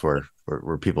that's where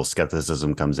people's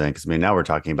skepticism comes in, because I mean, now we're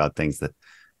talking about things that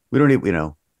we don't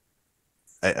even,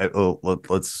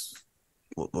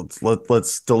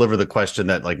 let's deliver the question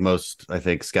that like most, I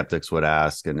think, skeptics would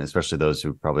ask, and especially those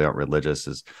who probably aren't religious,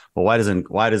 is, well, why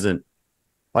doesn't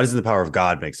the power of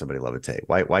God make somebody levitate?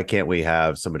 Why can't we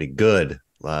have somebody good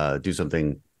do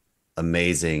something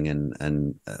amazing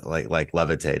and like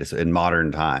levitate in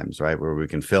modern times, right, where we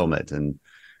can film it? And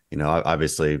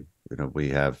obviously, we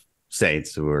have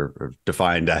saints who are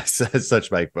defined as such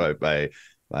by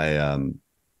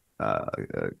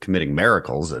committing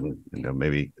miracles, and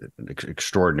maybe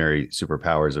extraordinary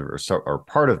superpowers are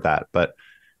part of that, but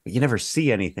you never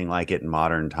see anything like it in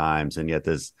modern times. And yet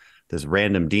this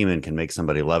random demon can make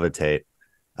somebody levitate,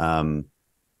 and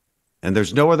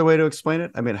there's no other way to explain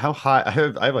it. I mean, how high? I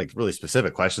have like really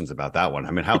specific questions about that one.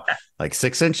 I mean, how like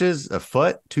 6 inches, a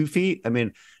foot, 2 feet? I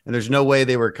mean, and there's no way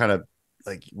they were kind of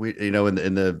like,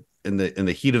 in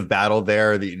the heat of battle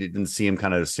there, that you didn't see him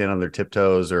kind of stand on their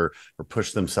tiptoes or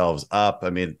push themselves up.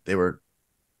 I mean, the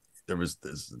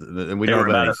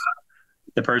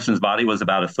person's body was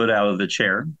about a foot out of the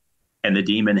chair, and the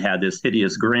demon had this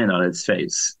hideous grin on its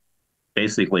face,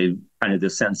 basically kind of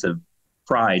this sense of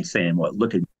pride, saying, well,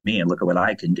 look at me and look at what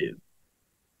I can do.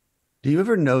 Do you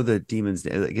ever know the demon's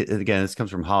name? Again, this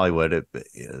comes from Hollywood.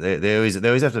 They always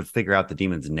have to figure out the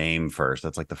demon's name first.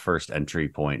 That's like the first entry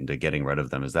point into getting rid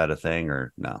of them. Is that a thing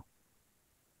or no?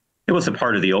 It was a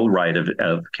part of the old rite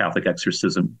of Catholic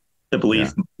exorcism. The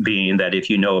belief being that if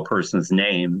you know a person's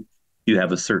name, you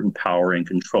have a certain power and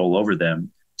control over them.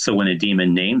 So when a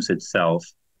demon names itself,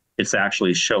 it's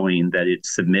actually showing that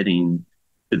it's submitting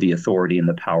to the authority and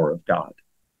the power of God.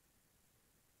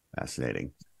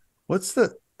 Fascinating.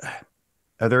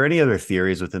 Are there any other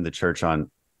theories within the church on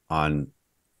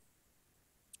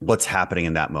what's happening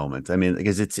in that moment? I mean,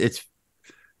 because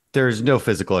there's no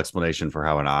physical explanation for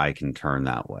how an eye can turn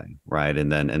that way, right?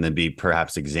 And then be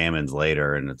perhaps examined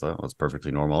later, and it's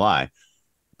perfectly normal eye.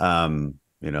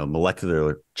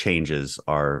 Molecular changes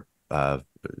are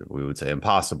we would say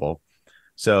impossible.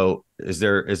 So is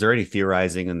there any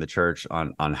theorizing in the church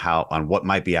on what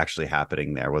might be actually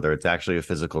happening there, whether it's actually a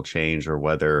physical change or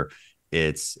whether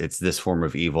it's this form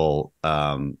of evil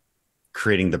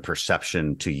creating the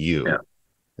perception to you? Yeah.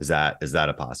 Is that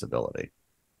a possibility?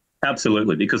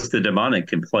 Absolutely, because the demonic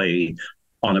can play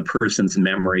on a person's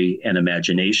memory and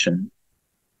imagination.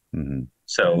 Mm-hmm.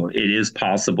 So it is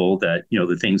possible that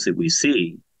the things that we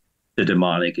see, the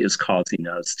demonic is causing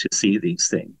us to see these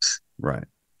things, right?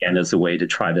 And as a way to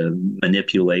try to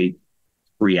manipulate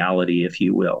reality, if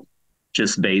you will,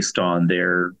 just based on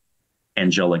their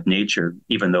angelic nature.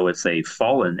 Even though it's a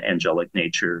fallen angelic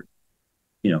nature,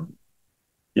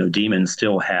 demons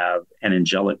still have an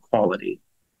angelic quality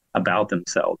about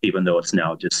themselves, even though it's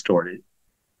now distorted.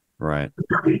 Right.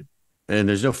 And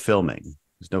there's no filming.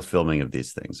 There's no filming of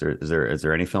these things. Is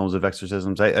there any films of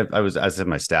exorcisms? I said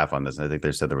my staff on this, and I think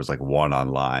they said there was like one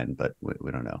online, but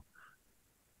we don't know.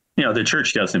 The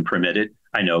church doesn't permit it.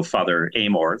 I know Father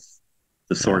Amorth,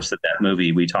 the source of that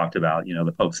movie we talked about,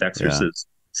 the Pope's Exorcist,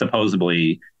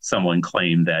 supposedly someone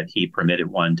claimed that he permitted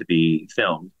one to be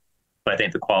filmed. But I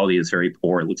think the quality is very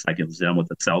poor. It looks like it was done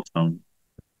with a cell phone.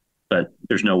 But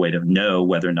there's no way to know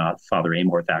whether or not Father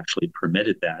Amorth actually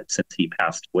permitted that, since he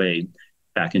passed away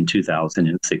back in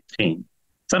 2016.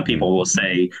 Some people will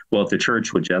say, well, if the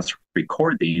church would just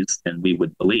record these, then we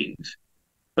would believe.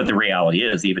 But the reality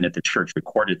is, even if the church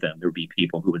recorded them, there would be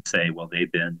people who would say, well,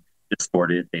 they've been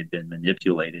distorted, they've been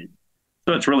manipulated.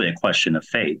 So it's really a question of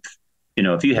faith.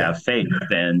 If you have faith,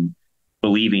 then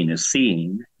believing is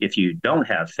seeing. If you don't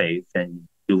have faith, then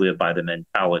you live by the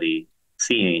mentality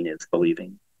seeing is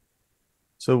believing.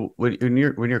 So when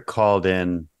you're called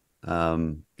in,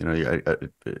 I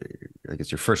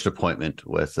guess your first appointment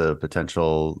with a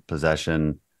potential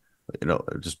possession,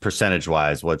 just percentage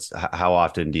wise, how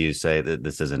often do you say that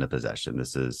this isn't a possession?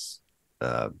 This is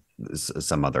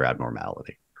some other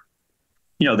abnormality.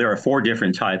 There are 4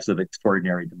 different types of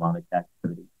extraordinary demonic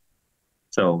activity.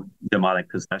 So demonic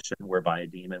possession, whereby a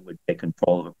demon would take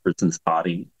control of a person's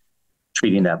body,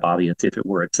 treating that body as if it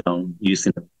were its own,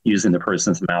 using the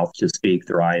person's mouth to speak,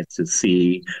 their eyes to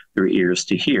see, their ears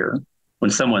to hear.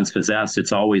 When someone's possessed,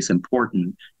 it's always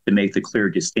important to make the clear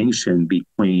distinction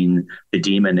between the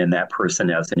demon and that person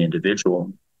as an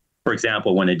individual. For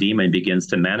example, when a demon begins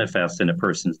to manifest in a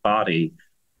person's body,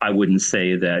 I wouldn't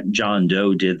say that John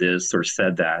Doe did this or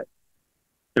said that.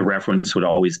 The reference would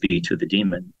always be to the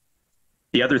demon.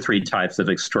 The other three types of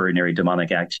extraordinary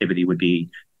demonic activity would be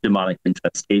demonic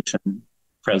infestation,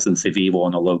 presence of evil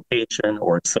in a location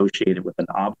or associated with an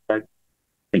object.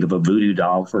 Think of a voodoo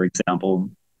doll, for example.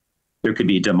 There could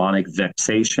be demonic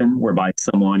vexation, whereby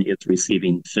someone is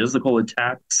receiving physical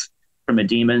attacks from a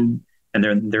demon.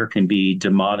 And there can be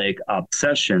demonic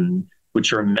obsession,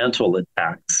 which are mental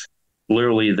attacks.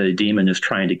 Literally, the demon is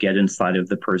trying to get inside of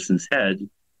the person's head,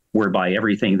 whereby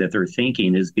everything that they're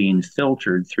thinking is being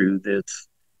filtered through this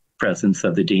presence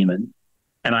of the demon.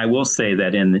 And I will say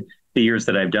that in the years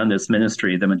that I've done this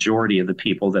ministry, the majority of the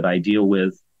people that I deal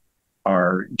with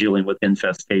are dealing with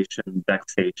infestation,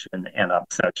 vexation, and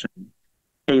obsession.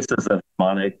 Cases of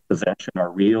demonic possession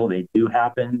are real. They do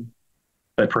happen,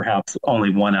 but perhaps only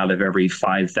 1 out of every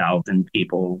 5,000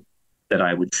 people that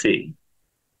I would see.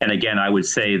 And again, I would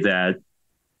say that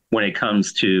when it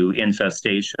comes to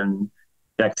infestation,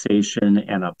 vexation,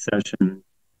 and obsession,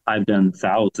 I've done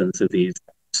thousands of these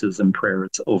exorcism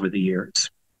prayers over the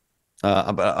years.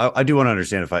 But I do want to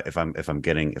understand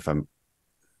if I'm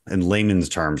in layman's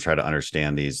terms, try to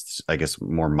understand these, I guess,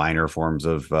 more minor forms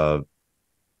of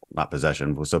not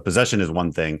possession. So possession is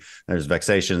one thing. There's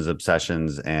vexations,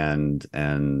 obsessions, and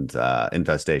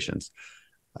infestations.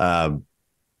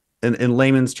 In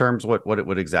layman's terms,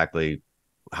 what exactly?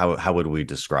 How would we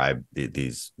describe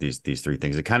these three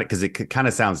things? It kind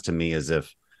of sounds to me as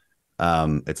if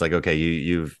it's like, okay,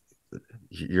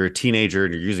 you're a teenager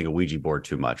and you're using a Ouija board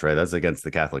too much, right? That's against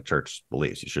the Catholic Church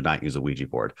beliefs. You should not use a Ouija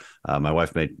board. My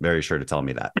wife made very sure to tell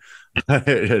me that.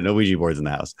 No Ouija boards in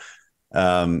the house.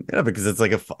 Because it's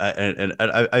like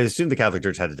I assume the Catholic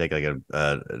Church had to take like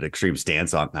an extreme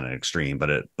stance on, not an extreme, but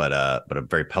a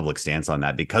very public stance on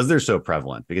that, because they're so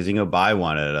prevalent. Because you can go buy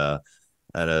one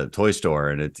at a toy store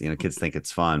and it's, kids think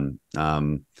it's fun.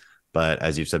 But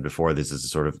as you've said before, this is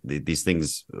sort of these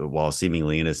things, while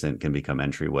seemingly innocent, can become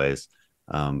entryways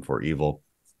for evil.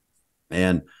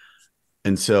 And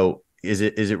so is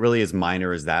it really as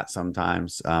minor as that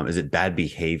sometimes? Is it bad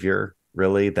behavior?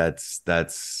 Really, that's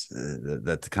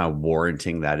kind of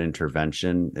warranting that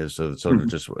intervention. Is so sort of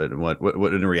just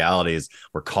what in reality is,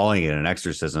 we're calling it an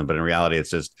exorcism, but in reality it's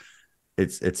just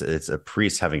it's a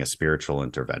priest having a spiritual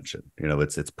intervention.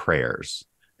 It's prayers.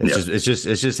 It's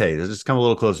just hey, let's just come a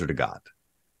little closer to God.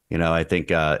 I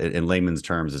think in layman's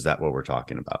terms, is that what we're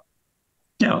talking about?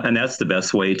 Yeah, and that's the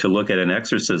best way to look at an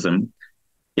exorcism,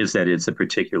 is that it's a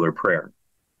particular prayer.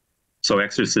 So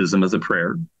exorcism is a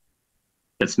prayer.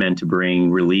 It's meant to bring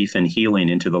relief and healing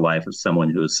into the life of someone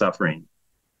who is suffering.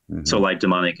 Mm-hmm. So like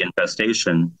demonic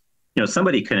infestation,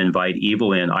 somebody can invite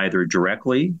evil in either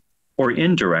directly or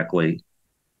indirectly.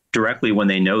 Directly when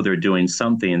they know they're doing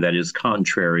something that is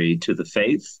contrary to the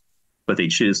faith, but they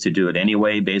choose to do it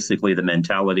anyway. Basically, the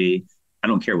mentality, I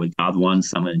don't care what God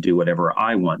wants, I'm going to do whatever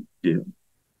I want to do.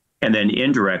 And then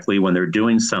indirectly, when they're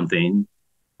doing something,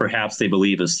 perhaps they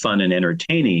believe is fun and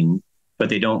entertaining, but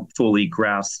they don't fully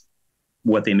grasp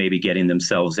what they may be getting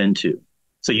themselves into.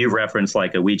 So you referenced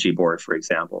like a Ouija board, for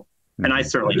example. Mm-hmm. And I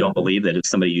certainly don't believe that if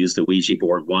somebody used a Ouija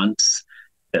board once,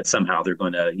 that somehow they're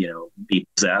going to, be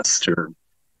possessed or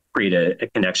create a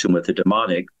connection with the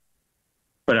demonic.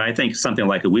 But I think something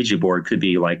like a Ouija board could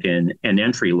be like an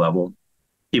entry level.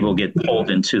 People get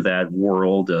pulled into that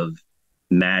world of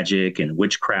magic and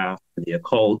witchcraft and the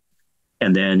occult.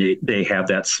 And then they have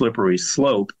that slippery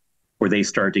slope where they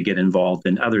start to get involved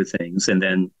in other things. And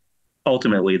then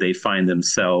ultimately they find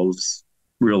themselves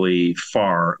really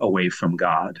far away from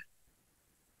God.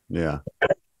 Yeah.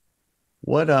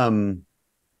 What are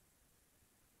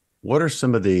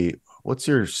some of what's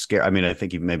your scare? I mean, I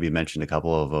think you maybe mentioned a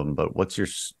couple of them, but what's your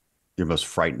most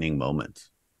frightening moment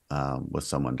with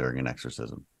someone during an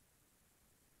exorcism?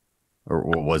 Or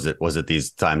was it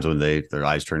these times when their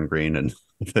eyes turn green and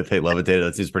they levitated?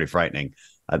 That seems pretty frightening.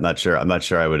 I'm not sure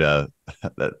I would.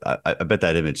 I bet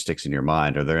that image sticks in your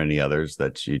mind. Are there any others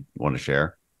that you want to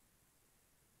share?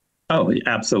 Oh,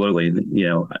 absolutely.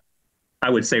 I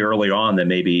would say early on that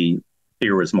maybe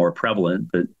fear was more prevalent,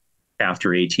 but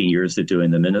after 18 years of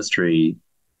doing the ministry,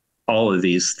 all of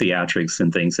these theatrics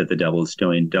and things that the devil is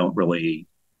doing don't really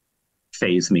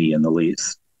faze me in the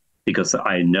least, because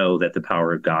I know that the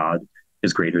power of God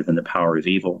is greater than the power of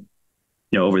evil.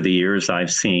 over the years,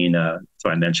 I've seen, so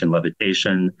I mentioned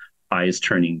levitation, eyes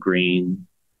turning green.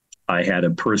 I had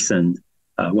a person,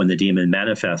 when the demon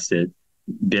manifested,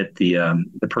 bit the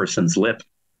person's lip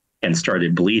and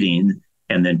started bleeding,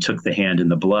 and then took the hand in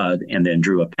the blood and then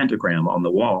drew a pentagram on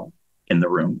the wall in the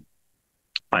room.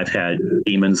 I've had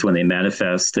demons, when they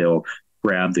manifest, they'll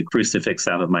grab the crucifix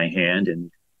out of my hand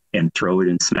and throw it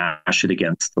and smash it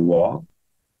against the wall.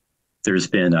 There's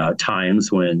been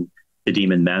times when the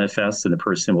demon manifests and the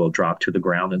person will drop to the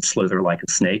ground and slither like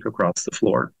a snake across the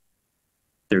floor.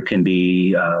 There can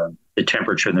be the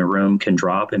temperature in the room can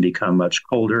drop and become much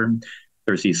colder.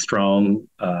 There's these strong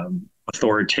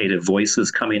authoritative voices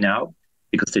coming out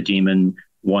because the demon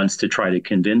wants to try to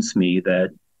convince me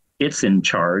that it's in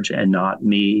charge and not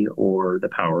me or the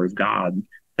power of God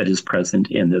that is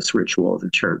present in this ritual of the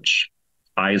church.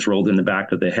 Eyes rolled in the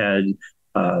back of the head,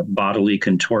 bodily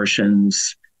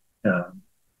contortions,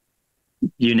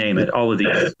 you name it. All of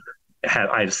these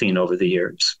I've seen over the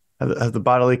years. Have the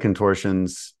bodily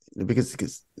contortions, because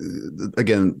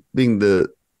again, being the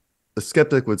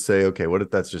skeptic would say, okay, what if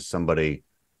that's just somebody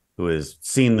who has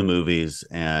seen the movies,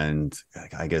 and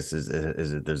I guess is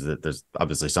it there's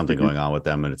obviously something going on with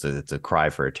them, and it's a cry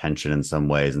for attention in some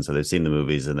ways, and so they've seen the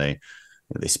movies and they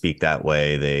speak that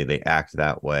way, they act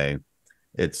that way.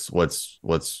 It's what's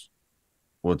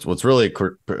really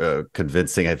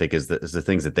convincing, I think, is the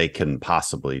things that they can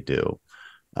possibly do.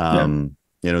 In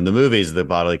the movies, the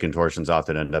bodily contortions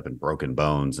often end up in broken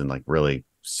bones and like really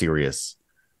serious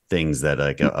things that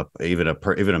like even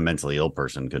a mentally ill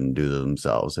person can do to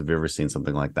themselves. Have you ever seen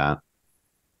something like that?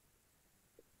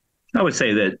 I would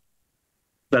say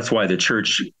that's why the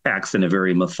church acts in a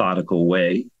very methodical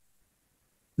way.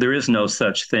 There is no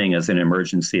such thing as an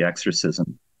emergency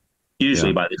exorcism.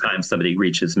 Usually by the time somebody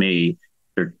reaches me,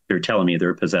 they're telling me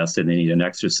they're possessed and they need an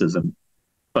exorcism.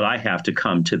 But I have to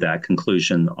come to that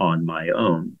conclusion on my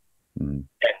own. Mm.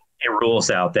 It rules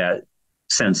out that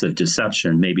sense of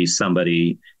deception. Maybe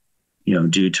somebody,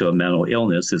 due to a mental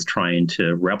illness, is trying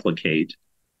to replicate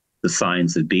the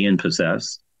signs of being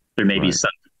possessed. There may be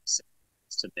some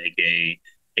to make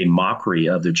a mockery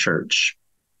of the church.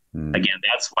 Mm. Again,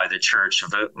 that's why the church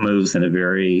moves in a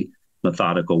very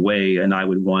methodical way. And I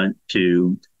would want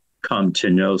to come to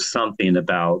know something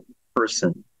about the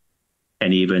person,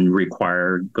 and even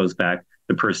the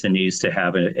person needs to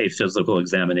have a physical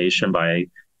examination by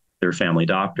their family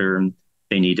doctor.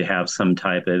 They need to have some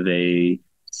type of a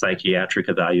psychiatric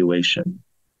evaluation.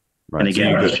 Right. And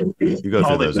again, so you go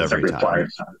through those every time.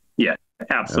 Yeah,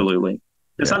 absolutely.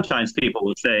 And sometimes people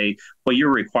will say, well,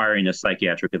 you're requiring a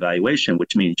psychiatric evaluation,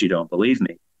 which means you don't believe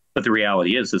me. But the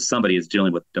reality is, if somebody is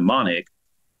dealing with demonic,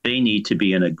 they need to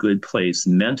be in a good place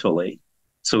mentally.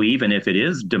 So even if it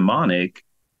is demonic,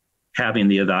 having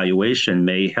the evaluation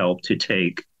may help to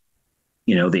take,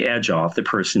 the edge off. The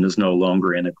person is no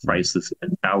longer in a crisis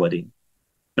mentality.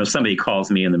 Somebody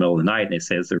calls me in the middle of the night and they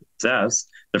say they're possessed,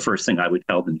 the first thing I would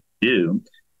tell them to do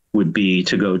would be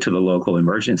to go to the local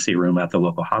emergency room at the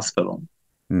local hospital.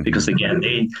 Mm-hmm. Because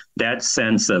again, that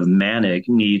sense of manic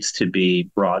needs to be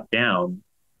brought down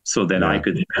so that I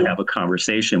could have a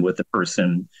conversation with the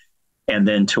person, and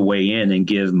then to weigh in and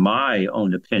give my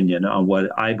own opinion on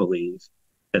what I believe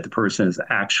that the person is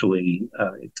actually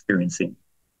experiencing.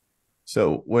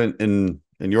 So when in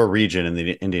your region, in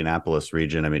the Indianapolis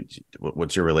region, I mean,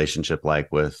 what's your relationship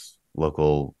like with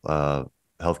local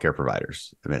healthcare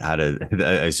providers? I mean,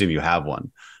 I assume you have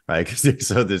one, right?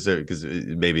 Because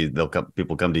maybe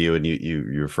people come to you and you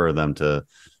refer them to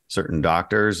certain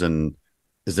doctors. And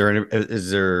is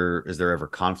there ever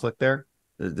conflict there?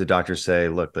 The doctors say,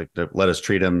 look, let us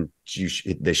treat them.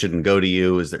 They shouldn't go to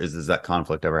you. Does that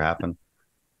conflict ever happen?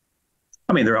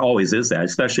 I mean, there always is that,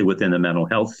 especially within the mental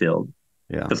health field.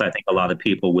 Yeah. Because I think a lot of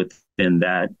people within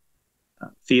that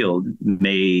field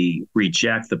may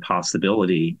reject the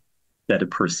possibility that a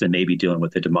person may be dealing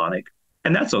with the demonic.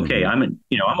 And that's okay.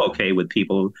 Mm-hmm. I'm okay with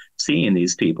people seeing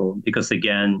these people, because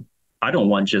again, I don't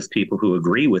want just people who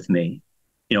agree with me.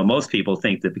 Most people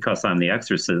think that because I'm the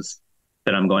exorcist,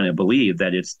 that I'm going to believe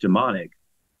that it's demonic.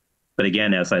 But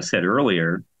again, as I said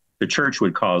earlier, the church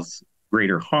would cause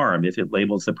greater harm if it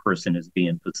labels a person as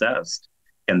being possessed,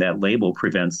 and that label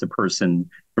prevents the person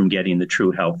from getting the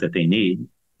true help that they need.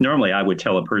 Normally, I would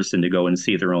tell a person to go and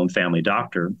see their own family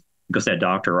doctor, because that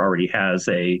doctor already has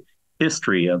a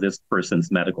history of this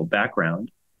person's medical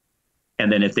background.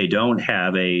 And then if they don't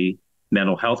have a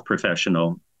mental health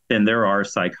professional, then there are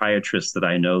psychiatrists that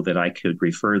I know that I could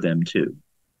refer them to.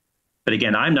 But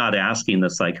again, I'm not asking the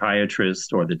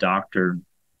psychiatrist or the doctor,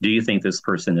 do you think this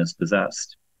person is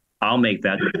possessed? I'll make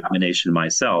that determination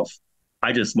myself.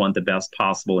 I just want the best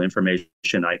possible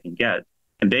information I can get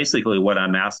And basically what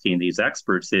I'm asking these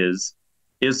experts is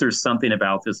there something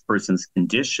about this person's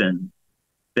condition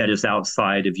that is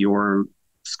outside of your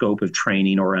scope of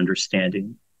training or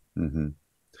understanding? Mm-hmm.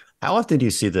 How often do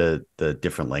you see the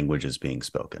different languages being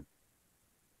spoken?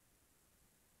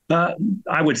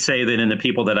 I would say that in the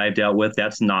people that I've dealt with,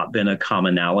 that's not been a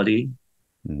commonality.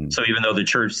 Mm-hmm. So even though the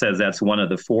church says that's one of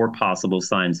the 4 possible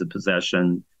signs of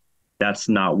possession, that's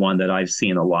not one that I've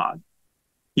seen a lot.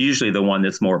 Usually the one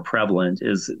that's more prevalent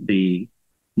is the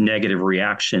negative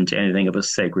reaction to anything of a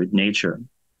sacred nature.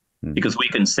 Mm-hmm. Because we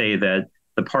can say that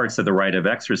the parts of the rite of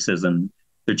exorcism,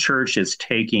 the church is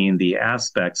taking the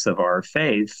aspects of our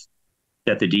faith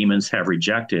that the demons have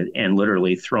rejected and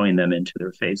literally throwing them into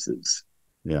their faces.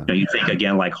 Yeah. You think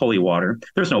again, like holy water,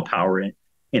 there's no power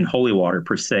in holy water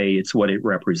per se. It's what it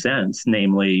represents.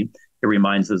 Namely, it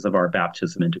reminds us of our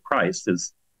baptism into Christ.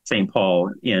 As St.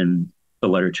 Paul in the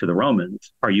letter to the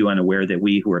Romans, are you unaware that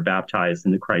we who are baptized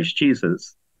into Christ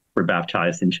Jesus were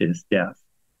baptized into his death?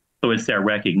 So it's that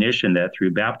recognition that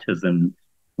through baptism,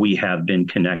 we have been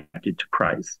connected to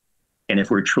Christ. And if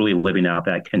we're truly living out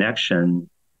that connection,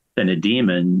 then a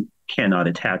demon cannot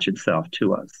attach itself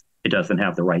to us. It doesn't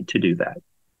have the right to do that.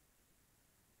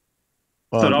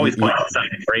 Well, so it always points to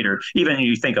something greater. Even when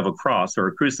you think of a cross or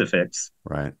a crucifix,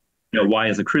 right? Why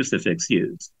is a crucifix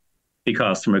used?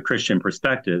 Because from a Christian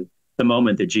perspective, the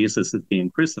moment that Jesus is being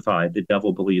crucified, the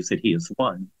devil believes that he is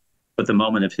won. But the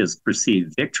moment of his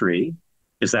perceived victory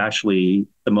is actually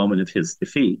the moment of his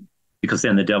defeat. Because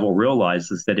then the devil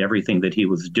realizes that everything that he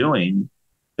was doing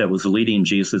that was leading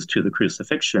Jesus to the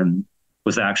crucifixion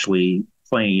was actually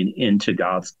playing into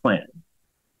God's plan.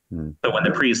 So when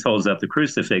the priest holds up the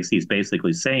crucifix, he's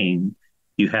basically saying,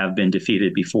 you have been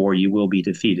defeated before, you will be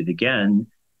defeated again.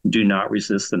 Do not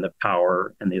resist in the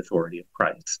power and the authority of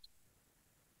Christ.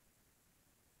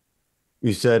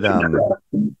 You said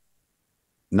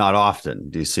not often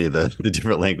do you see the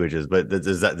different languages, but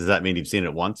does that mean you've seen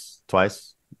it once,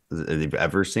 twice? Have you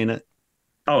ever seen it?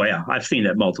 Oh, yeah, I've seen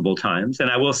it multiple times.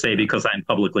 And I will say, because I'm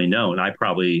publicly known, I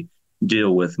probably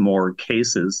deal with more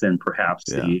cases than perhaps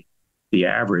the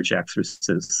average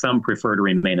exorcist. Some prefer to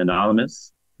remain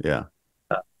anonymous. Yeah.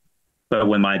 But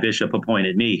when my bishop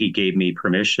appointed me, he gave me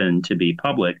permission to be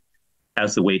public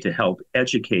as a way to help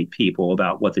educate people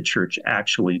about what the church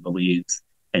actually believes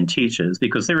and teaches,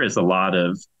 because there is a lot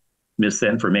of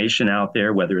misinformation out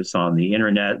there, whether it's on the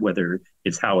internet, whether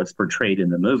it's how it's portrayed in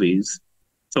the movies.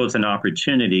 So it's an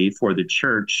opportunity for the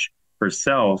church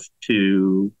herself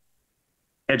to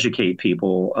educate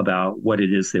people about what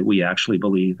it is that we actually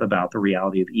believe about the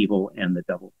reality of evil and the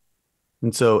devil.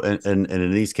 And so, and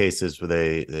in these cases where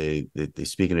they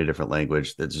speak in a different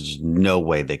language, there's just no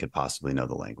way they could possibly know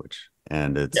the language.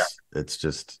 And it's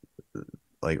just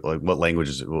like what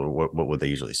languages, what would they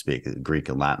usually speak? Greek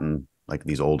and Latin, like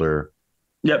these older?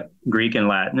 Yep, Greek and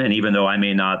Latin. And even though I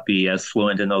may not be as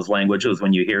fluent in those languages,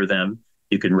 when you hear them,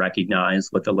 you can recognize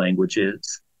what the language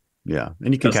is. Yeah.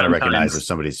 And you can kind of recognize if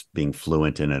somebody's being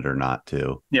fluent in it or not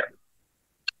too. Yeah.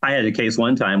 I had a case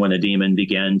one time when a demon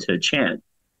began to chant,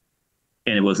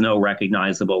 and it was no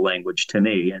recognizable language to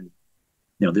me. And,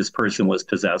 this person was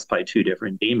possessed by 2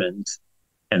 different demons.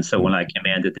 And so when I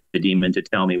commanded the demon to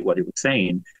tell me what it was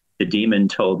saying, the demon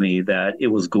told me that it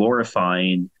was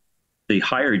glorifying the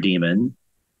higher demon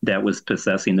that was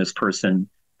possessing this person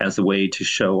as a way to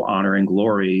show honor and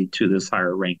glory to this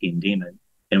higher ranking demon.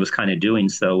 And it was kind of doing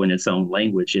so in its own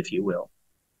language, if you will.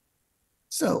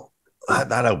 So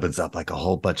that opens up like a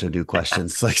whole bunch of new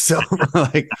questions.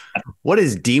 Like, what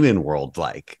is demon world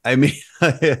like? I mean,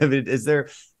 is there,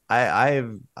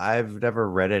 I've never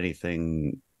read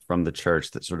anything from the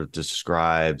church that sort of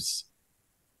describes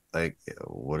like,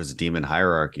 what is a demon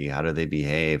hierarchy? How do they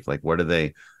behave? Like, what are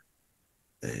they,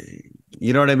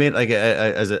 you know what I mean? Like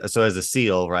as a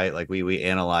SEAL, right? Like we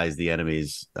analyze the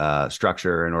enemy's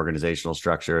structure and organizational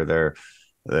structure,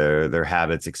 their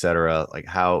habits, etc. Like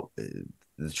how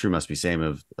the true must be same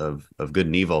of good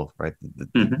and evil, right?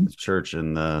 The church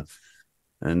and the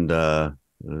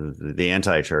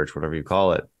anti-church, whatever you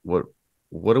call it.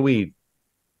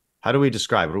 How do we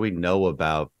describe? What do we know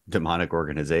about demonic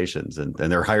organizations and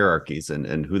their hierarchies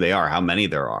and who they are, how many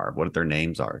there are, what their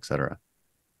names are, etc.?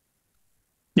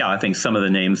 Yeah, I think some of the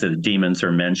names of the demons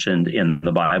are mentioned in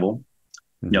the Bible.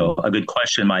 A good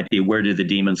question might be, where did the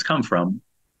demons come from?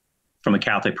 From a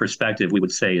Catholic perspective, we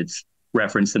would say it's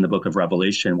referenced in the book of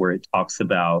Revelation, where it talks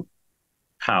about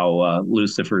how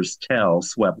Lucifer's tail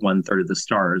swept 1/3 of the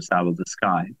stars out of the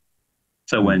sky.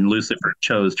 So when Lucifer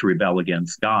chose to rebel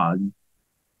against God,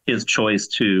 his choice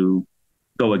to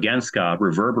go against God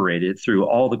reverberated through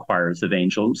all the choirs of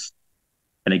angels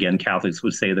And again, Catholics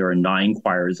would say there are 9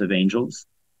 choirs of angels.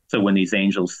 So when these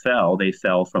angels fell, they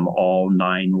fell from all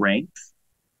 9 ranks.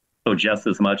 So just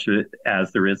as much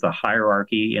as there is a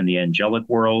hierarchy in the angelic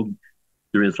world,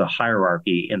 there is a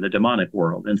hierarchy in the demonic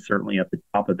world. And certainly at the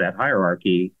top of that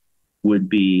hierarchy would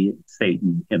be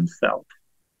Satan himself.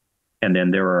 And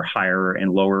then there are higher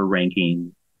and lower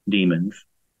ranking demons.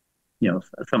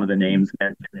 Some of the names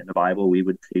mentioned in the Bible, we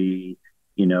would see,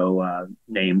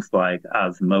 names like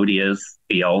Asmodeus,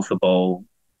 Beelzebul,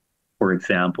 for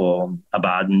example,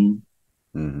 Abaddon,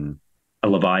 a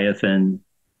Leviathan.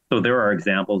 So there are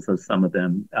examples of some of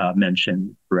them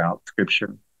mentioned throughout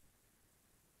Scripture.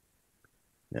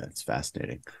 Yeah, it's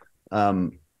fascinating.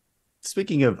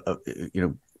 Speaking of,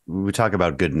 we talk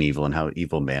about good and evil and how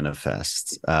evil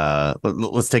manifests.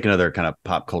 Let's take another kind of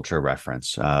pop culture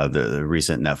reference. The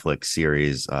recent Netflix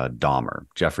series, Dahmer,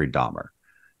 Jeffrey Dahmer.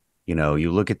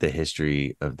 You look at the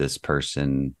history of this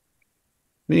person.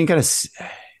 I mean, you kind of, I'm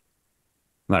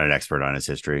not an expert on his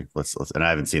history. And I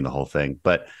haven't seen the whole thing,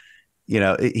 but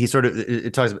he sort of,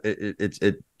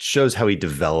 it shows how he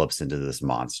develops into this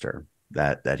monster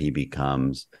that he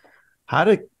becomes. How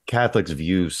do Catholics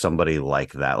view somebody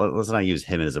like that? Let's not use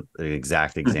him as an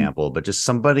exact example, but just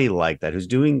somebody like that who's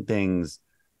doing things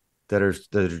that are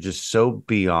just so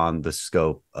beyond the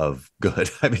scope of good.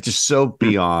 I mean, just so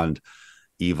beyond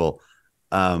evil.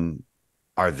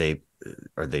 Are they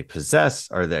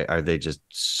possessed? Are they just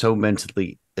so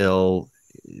mentally ill?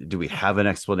 Do we have an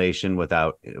explanation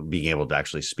without being able to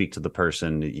actually speak to the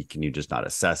person? Can you just not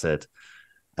assess it?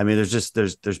 I mean,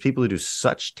 there's people who do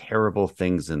such terrible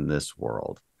things in this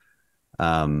world.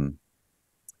 Again,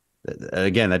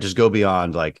 that just go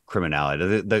beyond like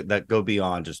criminality, that go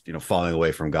beyond just, falling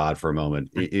away from God for a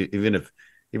moment. Even if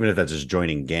that's just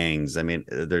joining gangs. I mean,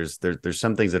 there's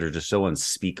some things that are just so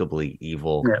unspeakably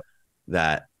evil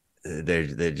that they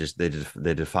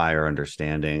defy our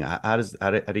understanding. How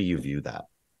do you view that?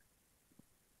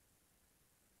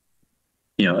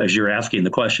 As you're asking the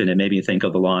question, it made me think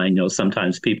of the line,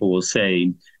 sometimes people will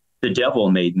say, the devil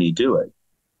made me do it.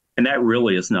 And that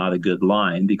really is not a good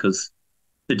line, because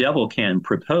the devil can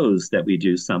propose that we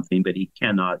do something, but he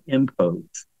cannot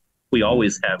impose. We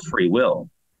always have free will.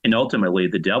 And ultimately,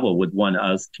 the devil would want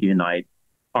us to unite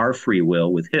our free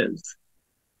will with his.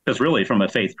 Because really, from a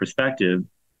faith perspective,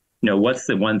 what's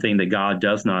the one thing that God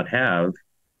does not have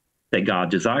that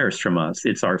God desires from us?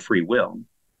 It's our free will.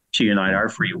 To unite our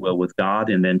free will with God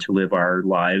and then to live our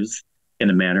lives in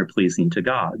a manner pleasing to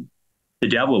God. The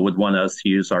devil would want us to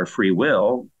use our free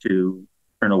will to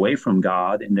turn away from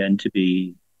God and then to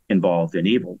be involved in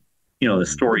evil. The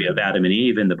story of Adam and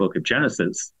Eve in the book of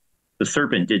Genesis, the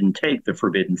serpent didn't take the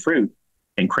forbidden fruit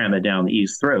and cram it down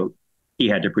Eve's throat. He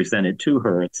had to present it to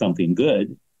her as something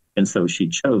good, and so she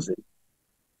chose it.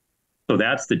 So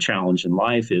that's the challenge in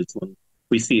life, is when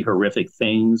we see horrific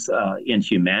things in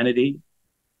humanity.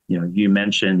 You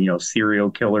mentioned, serial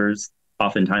killers.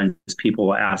 Oftentimes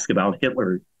people ask about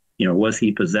Hitler, was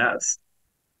he possessed?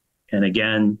 And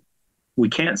again, we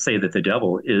can't say that the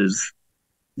devil is,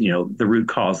 the root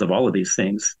cause of all of these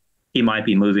things. He might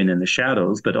be moving in the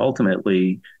shadows, but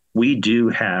ultimately we do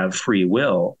have free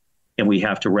will, and we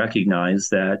have to recognize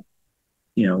that,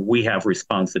 we have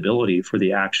responsibility for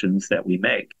the actions that we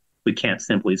make. We can't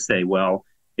simply say, well,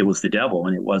 it was the devil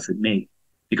and it wasn't me.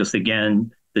 Because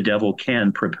again, the devil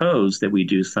can propose that we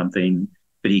do something,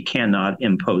 but he cannot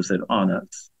impose it on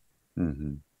us.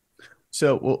 Mm-hmm.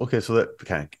 So that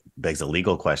kind of begs a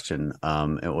legal question,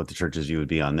 and what the church's view would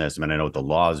be on this. I mean, I know what the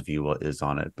law's view is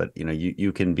on it, but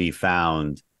you can be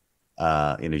found,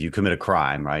 you commit a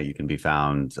crime, right? You can be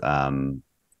found. I'm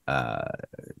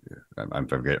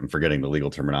forgetting the legal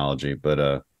terminology,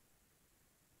 but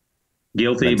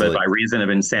guilty, mentally, but by reason of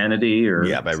insanity,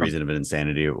 or by reason of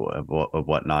insanity or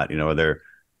whatnot.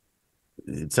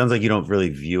 It sounds like you don't really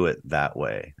view it that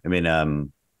way. I mean,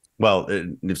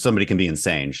 if somebody can be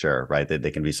insane, sure, right? They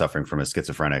can be suffering from a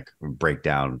schizophrenic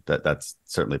breakdown. That's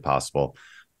certainly possible.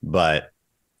 But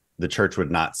the church would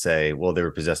not say, well, they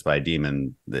were possessed by a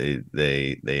demon. They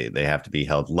have to be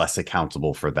held less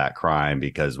accountable for that crime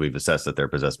because we've assessed that they're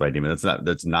possessed by a demon.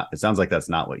 That's not. It sounds like that's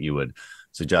not what you would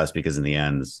suggest, because in the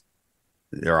end,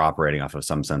 they're operating off of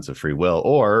some sense of free will.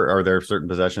 Or are there certain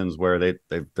possessions where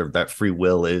that free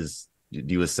will is? Do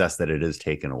you assess that it is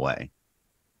taken away?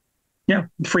 Yeah,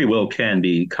 free will can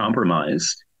be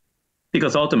compromised,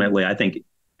 because ultimately, I think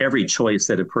every choice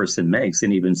that a person makes,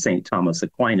 and even St. Thomas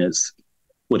Aquinas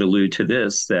would allude to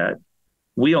this, that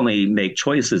we only make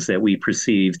choices that we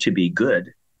perceive to be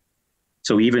good.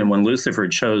 So even when Lucifer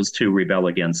chose to rebel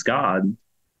against God,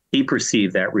 he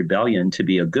perceived that rebellion to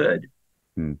be a good.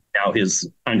 Now his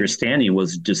understanding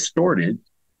was distorted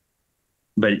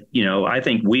But, I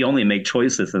think we only make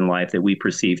choices in life that we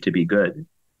perceive to be good.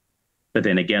 But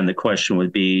then again, the question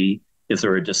would be, is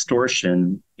there a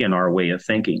distortion in our way of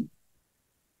thinking?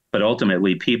 But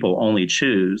ultimately, people only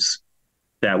choose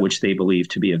that which they believe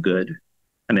to be a good.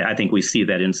 I mean, I think we see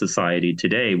that in society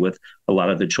today with a lot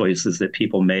of the choices that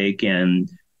people make and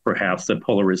perhaps the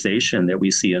polarization that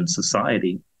we see in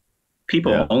society.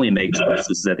 People only make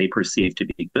choices that they perceive to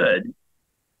be good.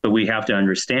 But we have to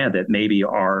understand that maybe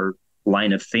our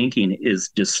line of thinking is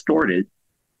distorted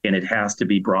and it has to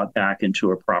be brought back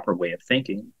into a proper way of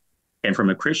thinking. And from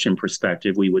a Christian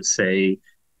perspective, we would say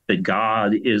that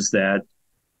God is that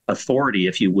authority,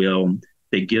 if you will,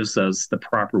 that gives us the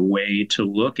proper way to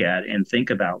look at and think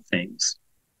about things.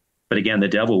 But again, the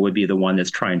devil would be the one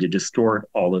that's trying to distort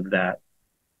all of that.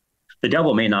 The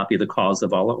devil may not be the cause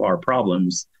of all of our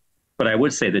problems, but I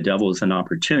would say the devil is an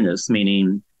opportunist,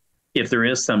 meaning if there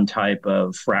is some type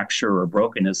of fracture or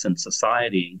brokenness in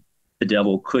society, the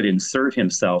devil could insert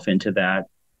himself into that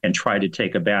and try to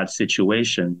take a bad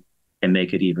situation and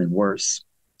make it even worse.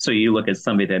 So you look at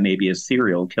somebody that may be a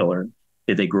serial killer.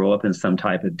 Did they grow up in some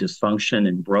type of dysfunction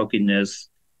and brokenness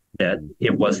that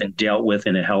it wasn't dealt with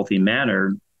in a healthy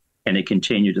manner, and it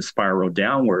continued to spiral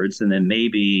downwards? And then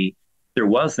maybe there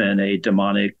wasn't a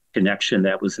demonic connection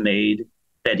that was made,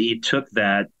 that he took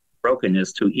that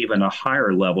brokenness to even a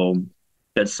higher level,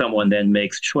 that someone then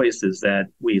makes choices that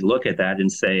we look at that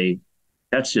and say,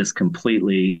 that's just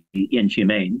completely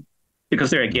inhumane. Because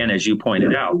there again, as you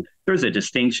pointed out, there's a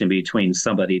distinction between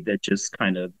somebody that just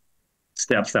kind of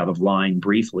steps out of line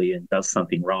briefly and does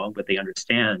something wrong, but they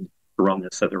understand the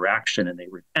wrongness of their action and they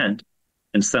repent,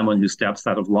 and someone who steps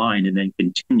out of line and then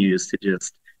continues to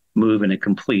just move in a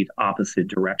complete opposite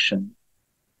direction.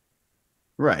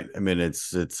 Right. I mean,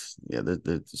 it's there's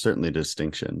certainly a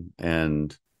distinction,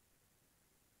 and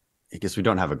I guess we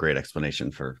don't have a great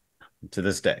explanation to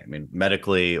this day. I mean,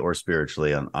 medically or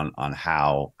spiritually on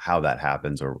how that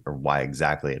happens or why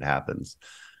exactly it happens.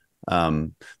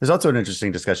 There's also an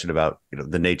interesting discussion about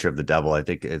the nature of the devil. I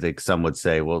think some would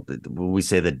say, well, when we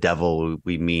say the devil,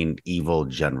 we mean evil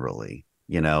generally,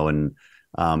 and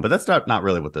but that's not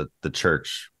really what the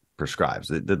church prescribes.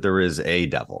 That there is a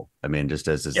devil. I mean, just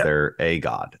as is there a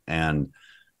God, and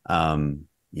as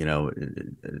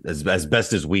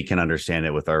best as we can understand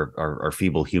it with our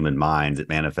feeble human minds, it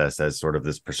manifests as sort of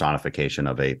this personification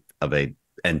of a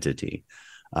entity,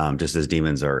 just as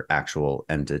demons are actual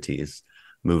entities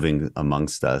moving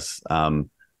amongst us. How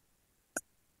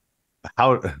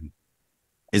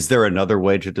is there another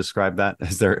way to describe that?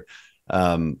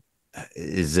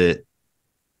 Is it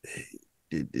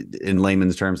in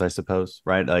layman's terms, I suppose,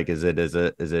 right? Like, is it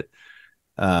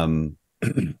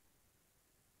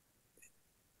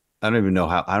I don't even know,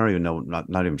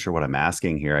 not even sure what I'm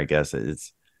asking here. I guess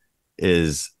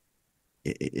if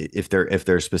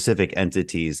they're specific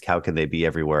entities, how can they be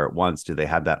everywhere at once? Do they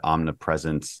have that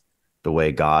omnipresence the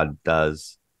way God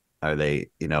does? Are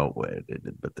they,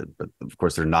 but of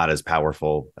course they're not as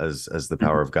powerful as the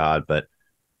power of God,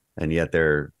 and yet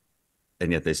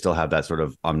they still have that sort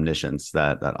of omniscience,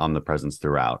 that omnipresence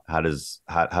throughout. How does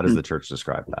the church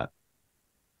describe that?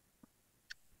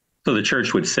 So the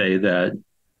church would say that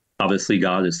obviously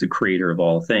God is the creator of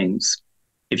all things.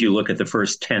 If you look at the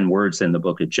first 10 words in the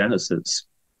book of Genesis,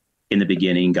 in the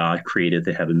beginning, God created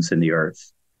the heavens and the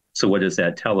earth. So what does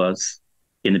that tell us?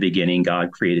 In the beginning,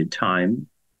 God created time.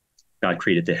 God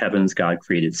created the heavens. God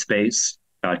created space.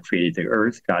 God created the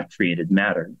earth. God created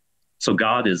matter. So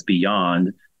God is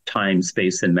beyond time,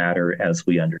 space, and matter as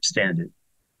we understand it.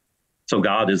 So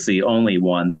God is the only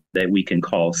one that we can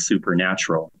call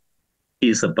supernatural.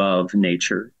 He's above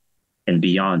nature and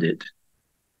beyond it.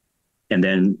 And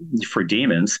then for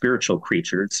demons, spiritual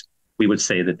creatures, we would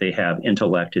say that they have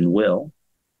intellect and will.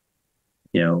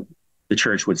 The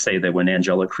church would say that when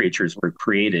angelic creatures were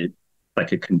created,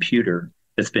 like a computer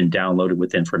that's been downloaded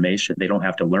with information, they don't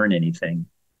have to learn anything.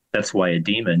 That's why a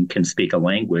demon can speak a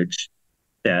language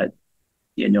that,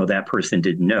 that person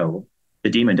didn't know. The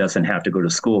demon doesn't have to go to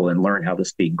school and learn how to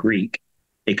speak Greek.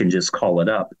 It can just call it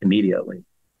up immediately.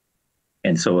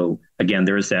 And so, again,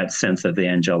 there's that sense of the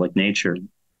angelic nature.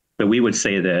 But we would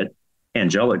say that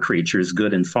angelic creatures,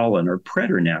 good and fallen, are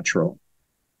preternatural.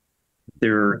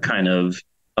 They're kind of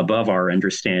above our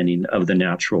understanding of the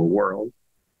natural world.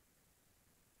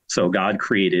 So God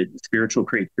created spiritual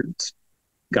creatures.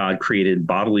 God created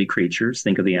bodily creatures.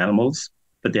 Think of the animals.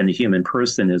 But then the human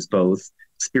person is both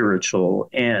spiritual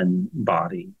and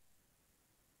body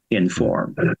in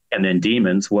form. And then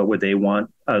demons, what would they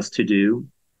want us to do?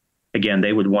 Again,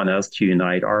 they would want us to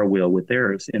unite our will with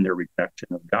theirs in their rejection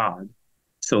of God,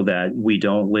 so that we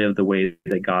don't live the way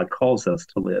that God calls us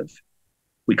to live.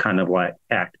 we kind of like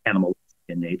act animalistic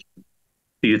in nature. So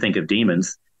you think of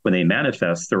demons, when they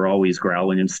manifest, they're always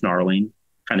growling and snarling,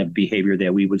 kind of behavior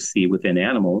that we would see within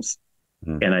animals.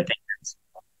 Mm-hmm. And I think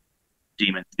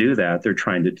demons do that. They're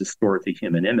trying to distort the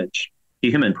human image.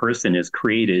 The human person is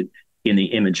created in the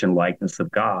image and likeness of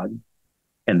God.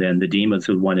 And then the demons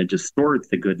would want to distort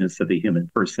the goodness of the human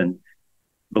person,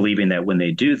 believing that when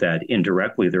they do that,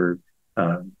 indirectly, they're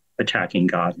attacking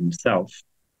God himself.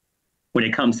 When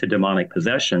it comes to demonic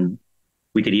possession,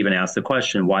 we could even ask the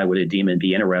question, why would a demon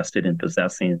be interested in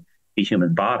possessing the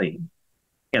human body?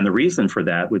 And the reason for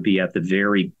that would be at the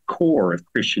very core of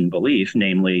Christian belief,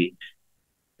 namely,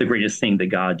 the greatest thing that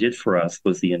God did for us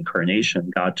was the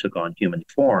incarnation. God took on human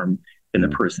form in the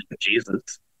person of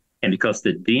Jesus. And because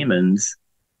the demons,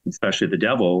 especially the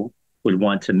devil, would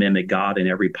want to mimic God in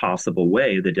every possible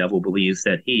way, the devil believes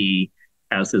that he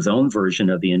has his own version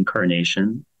of the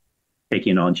incarnation,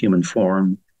 taking on human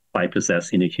form by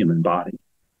possessing a human body.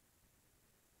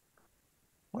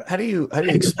 How do you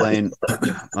explain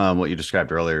what you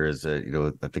described earlier as I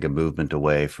think a movement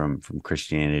away from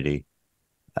Christianity?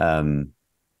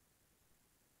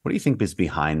 What do you think is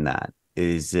behind that?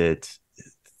 Is it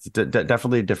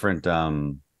definitely different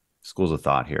schools of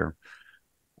thought here?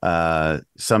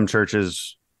 Some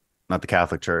churches, not the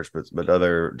Catholic Church, but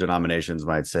other denominations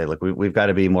might say, like, we've got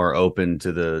to be more open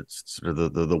to the sort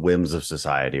of the whims of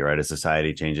society, right? As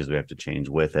society changes, we have to change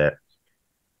with it.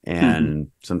 And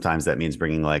sometimes that means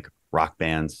bringing like rock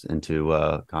bands into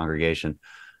a congregation.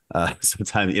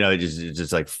 Sometimes, it's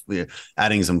just like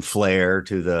adding some flair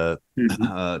to the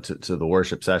to the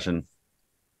worship session.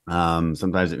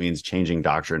 Sometimes it means changing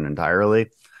doctrine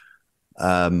entirely.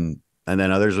 And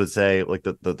then others would say, like,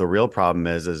 the real problem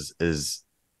is it's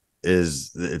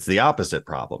the opposite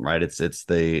problem, right? It's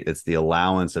the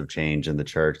allowance of change in the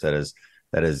church that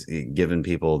has given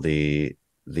people the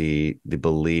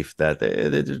belief that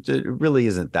it really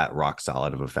isn't that rock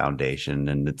solid of a foundation,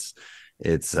 and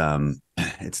it's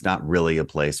not really a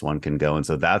place one can go. And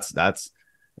so that's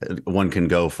one can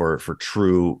go for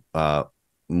true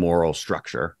moral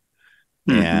structure.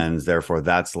 And therefore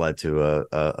that's led to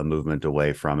a movement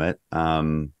away from it.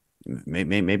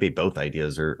 Maybe both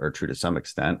ideas are true to some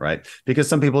extent, right? Because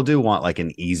some people do want like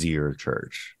an easier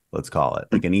church, let's call it,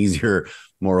 like an easier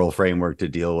moral framework to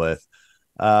deal with.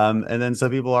 And then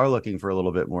some people are looking for a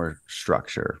little bit more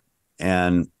structure.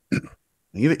 And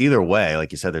either way,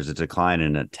 like you said, there's a decline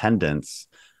in attendance.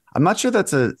 I'm not sure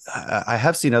I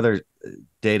have seen other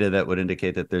data that would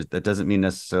indicate that doesn't mean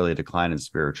necessarily a decline in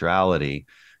spirituality,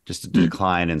 just a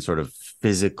decline in sort of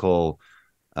physical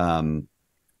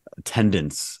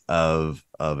attendance of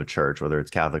a church, whether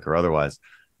it's Catholic or otherwise.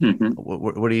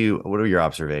 What are your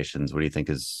observations? What do you think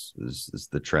is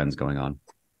the trends going on?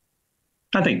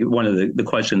 I think one of the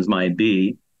questions might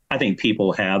be, I think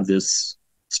people have this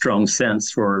strong sense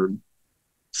for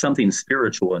something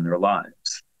spiritual in their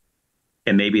lives.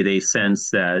 And maybe they sense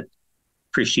that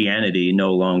Christianity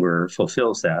no longer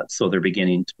fulfills that. So they're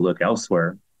beginning to look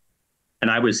elsewhere.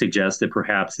 And I would suggest that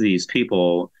perhaps these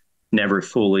people never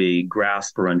fully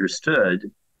grasped or understood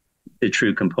the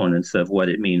true components of what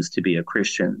it means to be a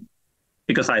Christian.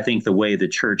 Because I think the way the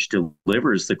church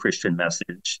delivers the Christian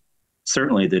message,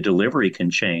 certainly the delivery can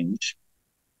change,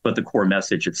 but the core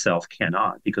message itself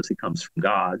cannot, because it comes from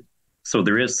God. So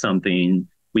there is something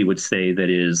we would say that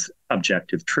is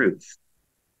objective truth.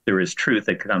 There is truth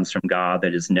that comes from God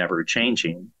that is never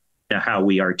changing. Now, how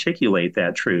we articulate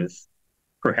that truth,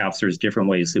 perhaps there's different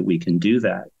ways that we can do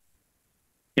that.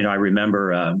 I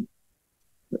remember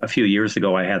a few years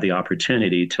ago, I had the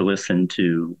opportunity to listen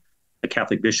to a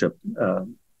Catholic bishop,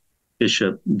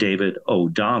 Bishop David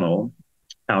O'Donnell,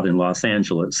 out in Los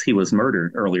Angeles. He was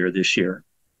murdered earlier this year,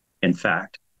 in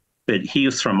fact. But he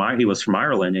was from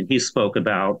Ireland, and he spoke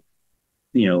about,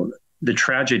 the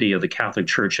tragedy of the Catholic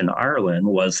Church in Ireland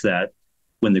was that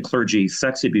when the clergy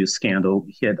sex abuse scandal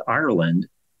hit Ireland,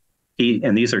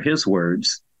 and these are his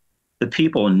words, the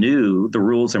people knew the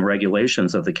rules and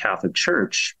regulations of the Catholic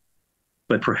Church,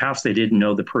 but perhaps they didn't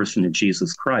know the person of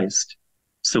Jesus Christ.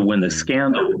 So when the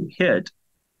scandal hit,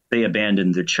 they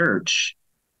abandoned the church,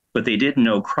 but they didn't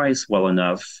know Christ well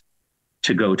enough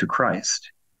to go to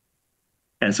Christ.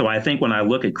 And so I think when I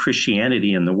look at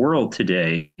Christianity in the world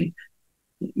today,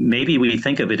 maybe we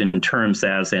think of it in terms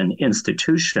as an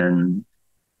institution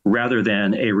rather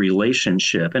than a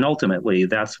relationship. And ultimately,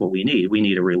 that's what we need. We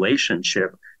need a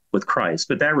relationship with Christ.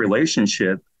 But that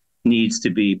relationship needs to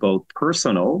be both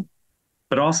personal,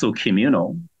 but also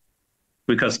communal.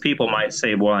 Because people might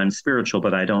say, well, I'm spiritual,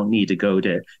 but I don't need to go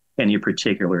to any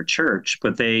particular church.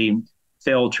 But they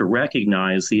fail to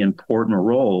recognize the important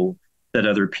role that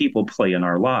other people play in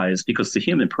our lives, because the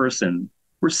human person,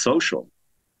 we're social.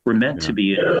 We're meant to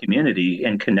be in a community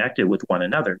and connected with one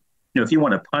another. If you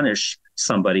want to punish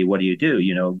somebody, what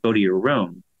do? Go to your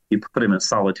room. You put them in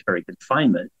solitary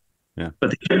confinement. Yeah.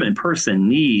 But the human person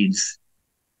needs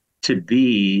to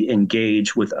be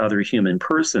engaged with other human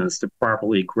persons to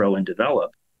properly grow and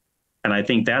develop. And I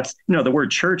think that's, the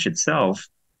word church itself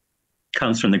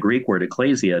comes from the Greek word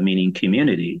ecclesia, meaning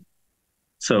community.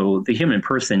 So the human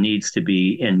person needs to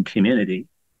be in community.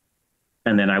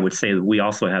 And then I would say that we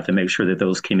also have to make sure that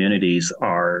those communities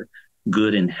are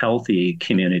good and healthy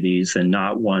communities and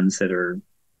not ones that are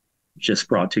just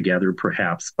brought together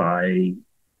perhaps by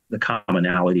the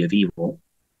commonality of evil.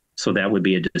 So that would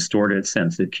be a distorted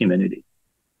sense of community.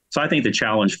 So I think the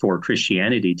challenge for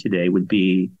Christianity today would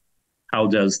be, how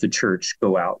does the church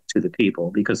go out to the people?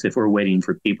 Because if we're waiting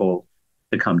for people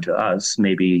to come to us,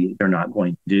 maybe they're not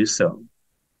going to do so.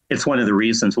 It's one of the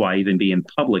reasons why even being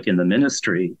public in the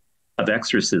ministry of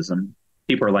exorcism,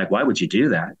 people are like, why would you do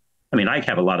that? I mean, I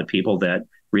have a lot of people that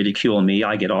ridicule me.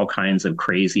 I get all kinds of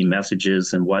crazy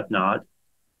messages and whatnot.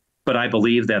 But I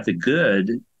believe that the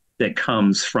good that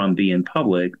comes from being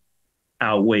public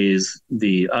outweighs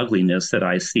the ugliness that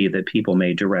I see that people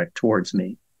may direct towards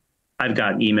me. I've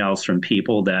gotten emails from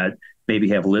people that maybe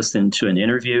have listened to an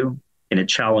interview and it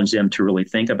challenged them to really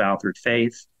think about their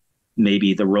faith,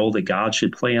 maybe the role that God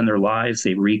should play in their lives.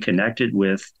 They reconnected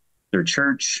with their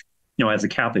church. As a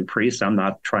Catholic priest, I'm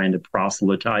not trying to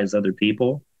proselytize other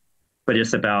people, but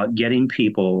it's about getting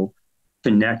people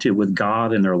connected with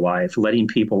God in their life, letting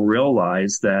people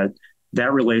realize that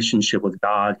that relationship with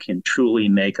God can truly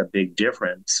make a big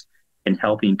difference in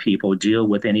helping people deal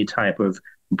with any type of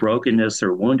brokenness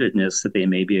or woundedness that they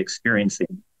may be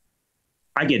experiencing.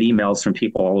 I get emails from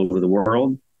people all over the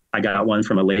world. I got one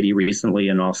from a lady recently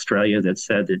in Australia that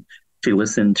said that she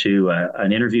listened to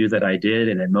an interview that I did,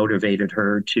 and it motivated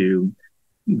her to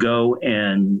go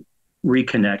and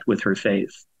reconnect with her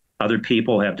faith. Other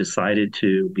people have decided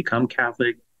to become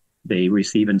Catholic. They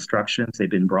receive instructions. They've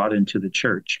been brought into the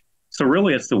church. So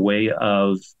really, it's the way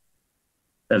of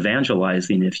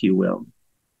evangelizing, if you will.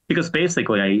 Because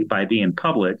basically, by being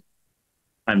public,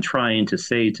 I'm trying to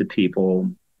say to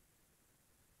people,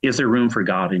 is there room for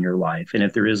God in your life? And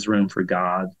if there is room for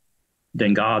God,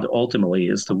 then God ultimately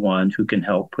is the one who can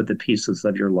help put the pieces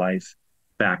of your life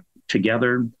back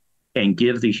together and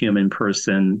give the human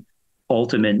person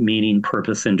ultimate meaning,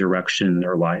 purpose, and direction in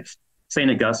their life.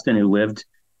 St. Augustine, who lived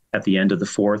at the end of the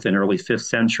 4th and early 5th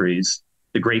centuries,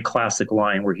 the great classic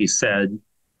line where he said,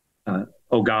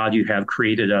 "O God, you have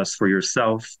created us for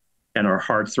yourself, and our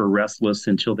hearts are restless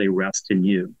until they rest in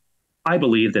you." I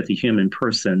believe that the human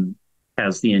person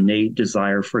has the innate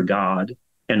desire for God,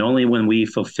 and only when we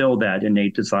fulfill that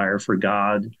innate desire for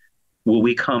God will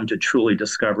we come to truly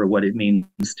discover what it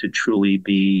means to truly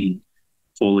be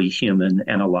fully human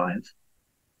and alive.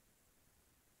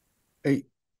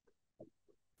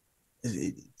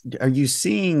 Are you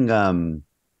seeing, I'm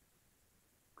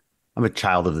a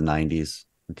child of the 90s,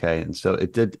 okay? And so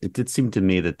it did seem to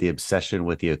me that the obsession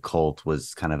with the occult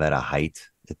was kind of at a height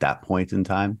at that point in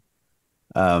time.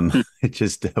 It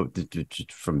just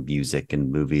from music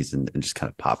and movies and just kind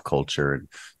of pop culture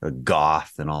and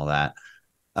goth and all that.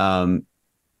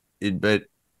 But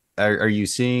are you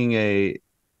seeing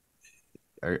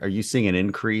are you seeing an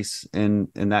increase in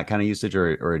that kind of usage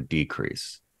or a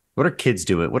decrease? What are kids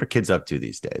doing? What are kids up to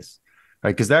these days?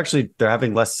 Right, because they're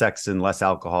having less sex and less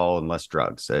alcohol and less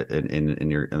drugs in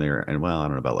your well, I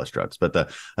don't know about less drugs,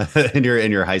 but in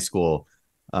your high school,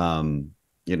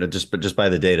 just by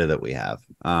the data that we have.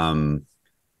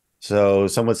 So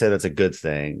some would say that's a good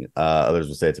thing. Others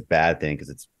would say it's a bad thing because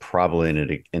it's probably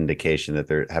an indication that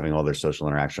they're having all their social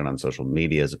interaction on social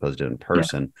media as opposed to in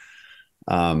person.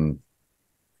 Yeah.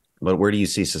 But where do you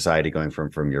see society going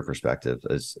from your perspective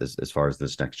as far as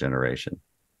this next generation?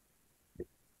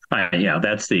 Yeah,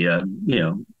 that's the,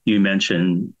 you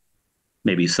mentioned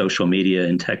maybe social media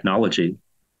and technology.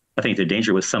 I think the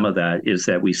danger with some of that is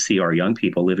that we see our young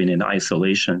people living in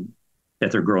isolation,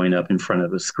 that they're growing up in front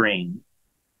of a screen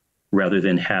rather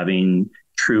than having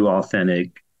true,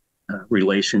 authentic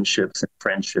relationships and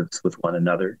friendships with one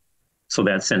another. So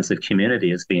that sense of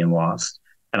community is being lost.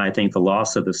 And I think the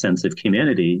loss of the sense of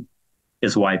community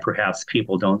is why perhaps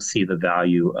people don't see the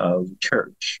value of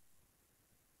church.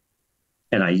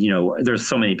 And there's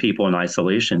so many people in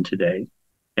isolation today.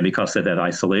 And because of that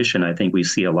isolation, I think we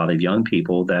see a lot of young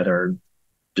people that are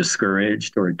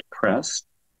discouraged or depressed.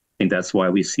 I think that's why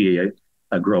we see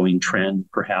a growing trend,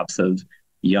 perhaps, of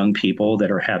young people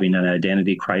that are having an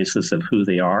identity crisis of who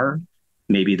they are.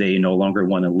 Maybe they no longer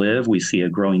want to live. We see a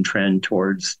growing trend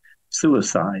towards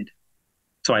suicide.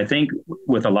 So I think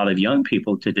with a lot of young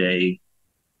people today,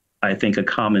 I think a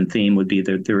common theme would be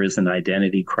that there is an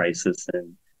identity crisis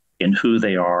in who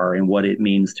they are and what it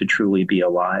means to truly be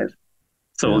alive.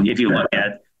 So if you look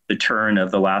at the turn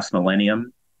of the last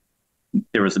millennium,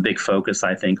 there was a big focus,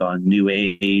 I think, on New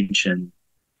Age and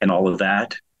all of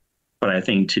that. But I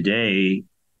think today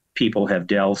people have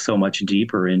delved so much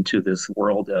deeper into this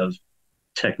world of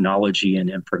technology and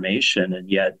information. And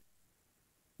yet,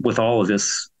 with all of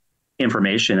this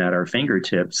information at our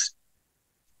fingertips,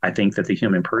 I think that the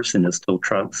human person is still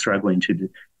struggling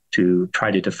to try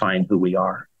to define who we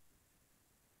are.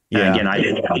 Yeah. And again, I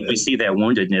think we see that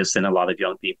woundedness in a lot of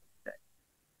young people.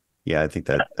 Yeah, I think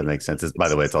that makes sense. By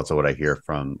the way, it's also what I hear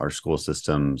from our school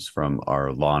systems, from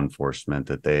our law enforcement,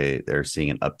 that they're seeing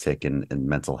an uptick in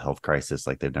mental health crisis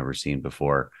like they've never seen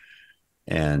before.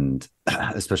 And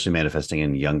especially manifesting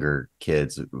in younger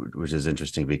kids, which is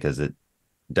interesting because it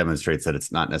demonstrates that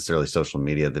it's not necessarily social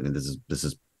media. I mean, this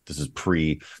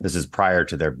is prior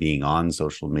to their being on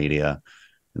social media.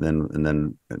 And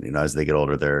then as they get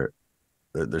older,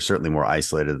 they're certainly more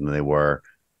isolated than they were.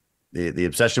 The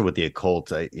obsession with the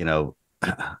occult, I do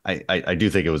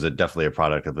think it was definitely a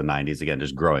product of the 90s, again,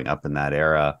 just growing up in that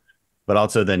era. But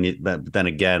also then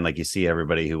again, like you see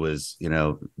everybody who was,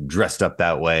 dressed up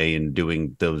that way and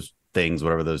doing those things,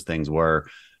 whatever those things were,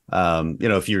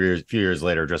 a few years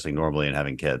later, dressing normally and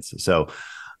having kids. So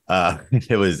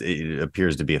it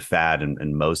appears to be a fad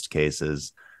in most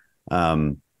cases.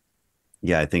 I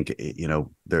think,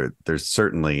 there's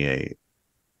certainly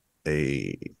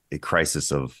a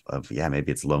crisis of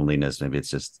maybe it's loneliness, maybe it's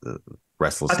just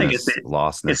restlessness, I think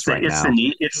lostness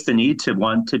it's the need to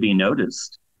want to be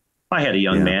noticed. I had a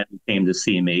young man who came to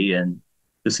see me, and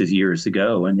this is years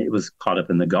ago, and it was caught up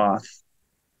in the goth,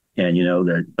 and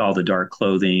all the dark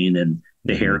clothing and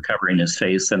the hair covering his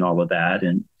face and all of that.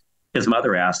 And his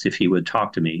mother asked if he would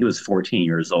talk to me. He was 14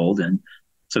 years old, and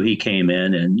so he came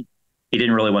in, and he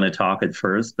didn't really want to talk at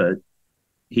first, but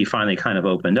he finally kind of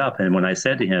opened up. And when I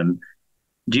said to him,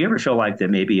 do you ever feel like that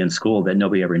maybe in school that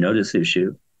nobody ever notices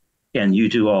you and you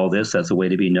do all this as a way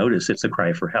to be noticed? It's a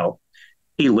cry for help.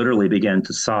 He literally began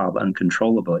to sob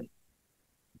uncontrollably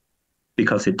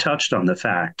because it touched on the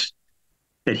fact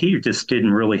that he just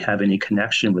didn't really have any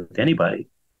connection with anybody.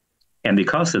 And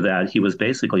because of that, he was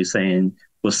basically saying,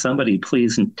 will somebody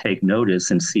please take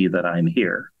notice and see that I'm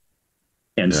here?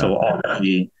 And so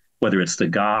whether it's the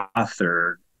goth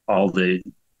or all the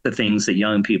things that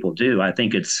young people do, I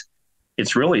think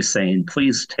it's really saying,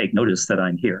 please take notice that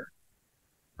I'm here.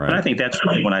 Right. And I think that's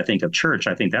really, when I think of church,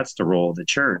 I think that's the role of the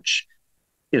church,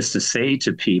 is to say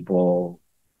to people,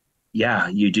 yeah,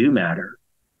 you do matter.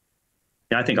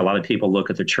 And I think a lot of people look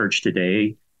at the church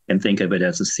today and think of it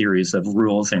as a series of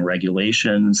rules and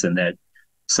regulations, and that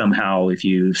somehow if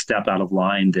you step out of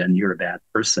line, then you're a bad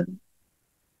person.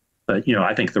 But,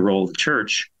 I think the role of the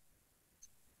church,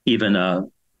 even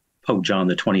Pope John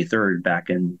the 23rd back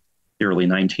in the early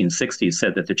 1960s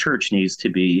said that the church needs to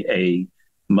be a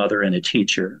mother and a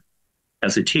teacher.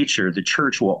 As a teacher, the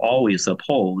church will always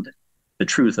uphold the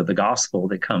truth of the gospel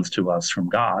that comes to us from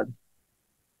God.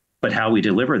 But how we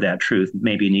deliver that truth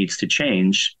maybe needs to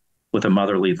change with a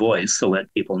motherly voice to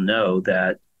let people know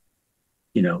that,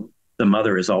 the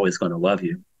mother is always going to love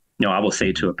you. I will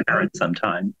say to a parent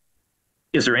sometime,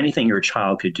 is there anything your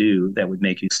child could do that would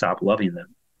make you stop loving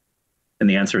them? And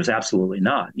the answer is absolutely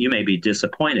not. You may be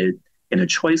disappointed in a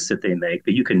choice that they make,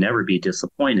 but you can never be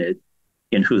disappointed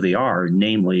in who they are,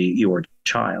 namely your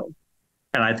child.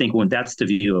 And I think when that's the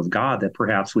view of God that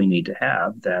perhaps we need to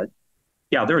have, that,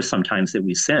 there are some times that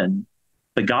we sin,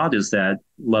 but God is that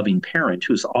loving parent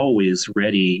who's always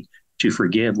ready to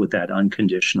forgive with that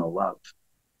unconditional love.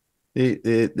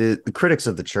 The critics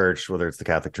of the church, whether it's the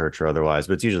Catholic Church or otherwise,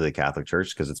 but it's usually the Catholic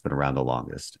Church because it's been around the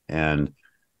longest. And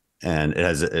it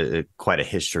has quite a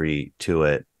history to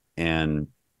it. And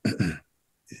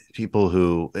people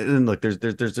who, and look,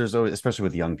 there's always, especially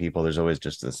with young people, there's always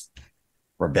just this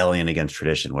rebellion against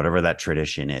tradition, whatever that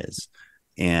tradition is.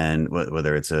 And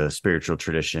whether it's a spiritual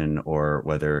tradition or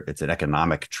whether it's an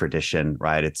economic tradition,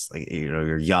 right? It's like,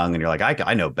 you're young and you're like,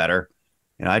 I know better.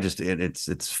 It's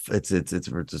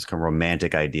just kind of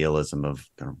romantic idealism of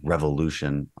kind of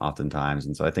revolution oftentimes.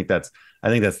 And so I think that's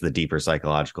the deeper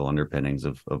psychological underpinnings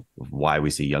of why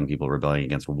we see young people rebelling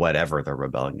against whatever they're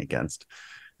rebelling against.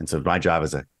 And so my job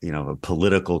as a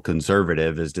political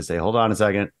conservative is to say, hold on a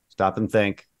second, stop and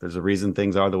think. There's a reason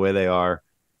things are the way they are.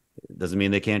 It doesn't mean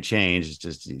they can't change. It's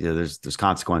just, there's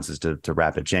consequences to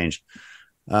rapid change.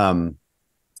 But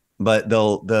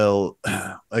they'll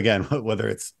again, whether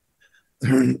it's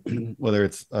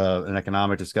an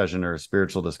economic discussion or a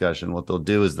spiritual discussion, what they'll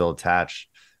do is they'll attach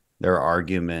their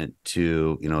argument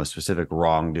to, a specific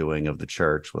wrongdoing of the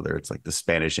church, whether it's like the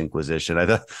Spanish Inquisition. I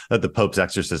thought that the Pope's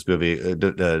Exorcist movie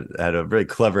had a very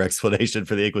clever explanation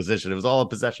for the Inquisition. It was all a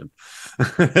possession.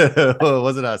 It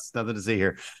wasn't us. Nothing to see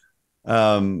here.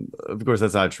 Of course,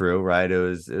 that's not true, right? It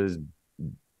was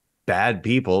bad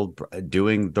people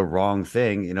doing the wrong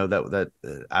thing,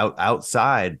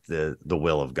 outside the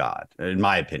will of God, in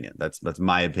my opinion. That's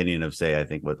my opinion of, I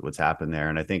think what's happened there.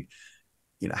 And I think,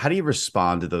 how do you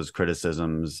respond to those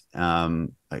criticisms?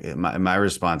 My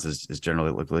response is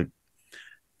generally, look, like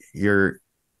you're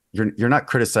not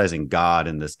criticizing God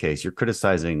in this case. You're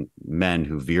criticizing men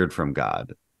who veered from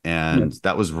God, and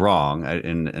that was wrong.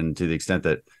 And to the extent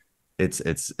that it's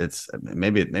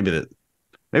maybe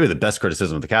the best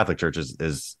criticism of the Catholic Church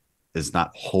is not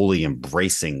wholly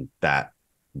embracing that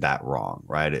wrong,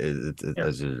 right?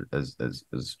 As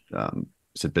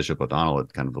St. Bishop O'Donnell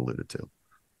had kind of alluded to.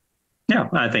 Yeah,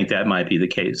 I think that might be the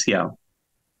case. Yeah.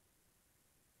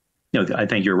 I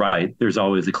think you're right. There's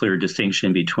always a clear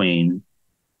distinction between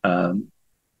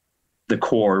the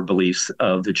core beliefs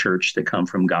of the church that come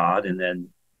from God, and then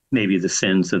maybe the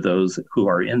sins of those who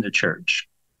are in the church.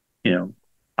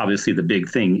 Obviously the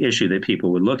big issue that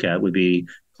people would look at would be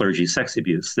clergy sex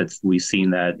abuse. We've seen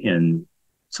that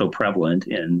so prevalent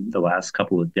in the last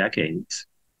couple of decades.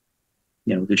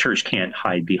 The church can't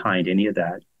hide behind any of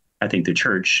that. I think the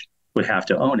church would have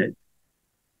to own it,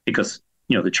 because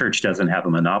the church doesn't have a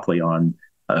monopoly on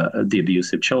the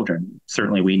abuse of children.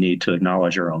 Certainly we need to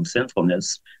acknowledge our own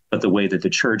sinfulness, but the way that the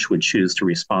church would choose to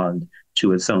respond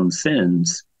to its own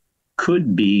sins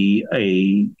could be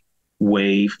a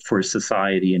way for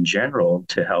society in general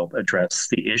to help address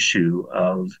the issue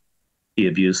of the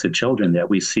abuse of children that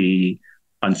we see,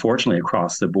 unfortunately,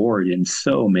 across the board in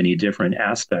so many different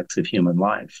aspects of human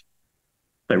life.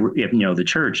 But if the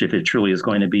church, if it truly is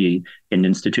going to be an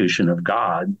institution of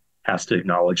God, has to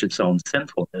acknowledge its own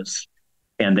sinfulness,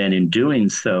 and then in doing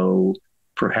so,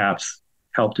 perhaps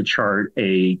help to chart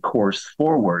a course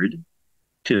forward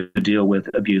to deal with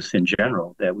abuse in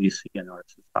general that we see in our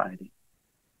society.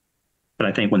 But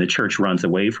I think when the church runs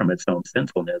away from its own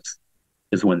sinfulness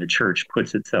is when the church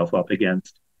puts itself up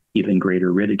against even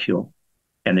greater ridicule.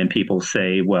 And then people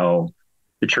say, well,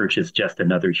 the church is just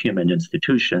another human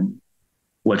institution.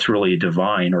 What's really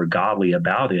divine or godly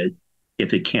about it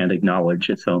if it can't acknowledge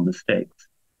its own mistakes,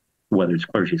 whether it's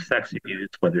clergy sex abuse,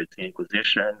 whether it's the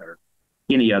Inquisition, or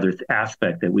any other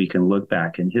aspect that we can look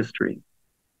back in history.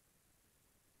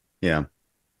 Yeah.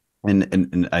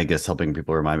 And I guess helping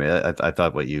people remind me, I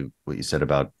thought what you said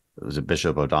about, was it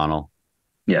Bishop O'Donnell?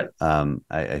 Yeah.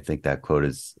 I think that quote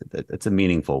it's a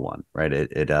meaningful one, right?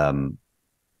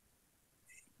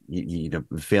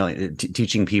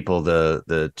 Teaching people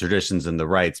the traditions and the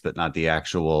rites, but not the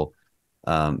actual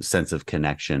sense of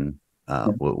connection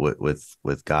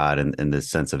with God and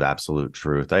this sense of absolute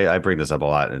truth. I bring this up a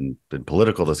lot in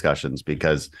political discussions,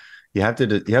 because you have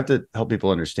to help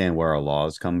people understand where our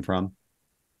laws come from,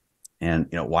 and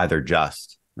why they're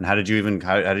just. And how did you even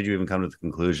come to the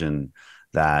conclusion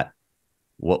that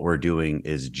what we're doing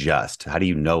is just? How do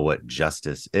you know what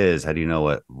justice is? How do you know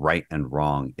what right and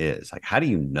wrong is? Like, how do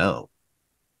you know?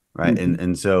 Right. Mm-hmm.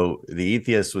 And so the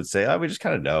atheists would say, oh, we just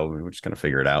kind of know, we're just going to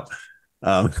figure it out.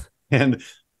 And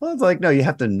well, it's like, no, you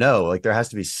have to know, like there has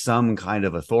to be some kind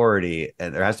of authority,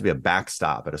 and there has to be a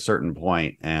backstop at a certain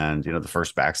point. And, the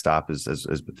first backstop is,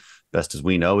 as best as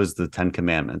we know, is the 10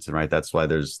 Commandments. And right. That's why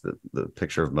there's the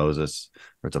picture of Moses,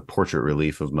 or it's a portrait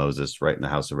relief of Moses right in the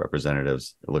House of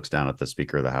Representatives. It looks down at the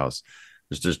Speaker of the House.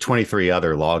 There's 23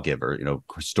 other lawgivers,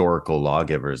 historical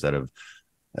lawgivers that have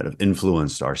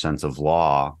influenced our sense of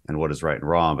law and what is right and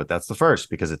wrong. But that's the first,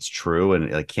 because it's true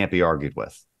and it can't be argued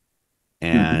with.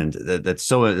 And it's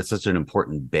such an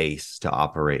important base to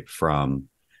operate from.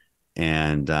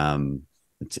 And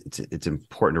it's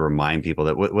important to remind people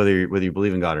that whether you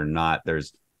believe in God or not,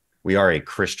 we are a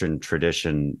Christian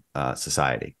tradition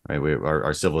society, right?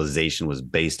 Our civilization was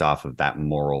based off of that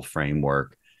moral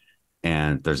framework,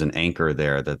 and there's an anchor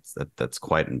there that's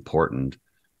quite important.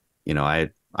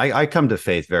 I come to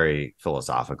faith very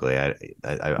philosophically.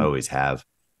 I always have,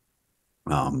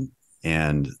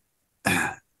 and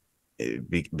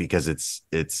because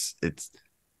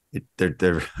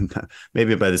they're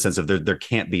maybe by the sense of there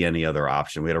can't be any other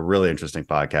option. We had a really interesting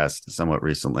podcast somewhat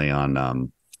recently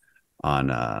on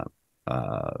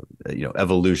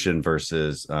evolution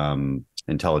versus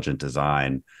intelligent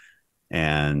design,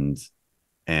 and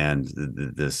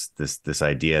this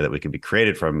idea that we can be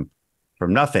created from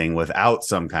nothing without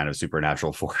some kind of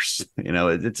supernatural force.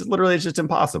 It's literally, it's just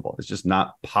impossible. It's just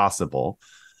not possible.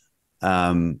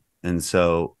 And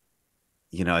so,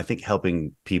 I think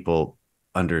helping people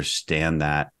understand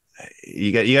that,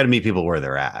 you got to meet people where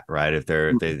they're at, right? If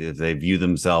if they view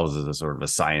themselves as a sort of a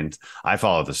science, I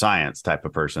follow the science type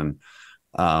of person.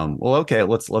 Well, okay,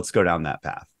 let's go down that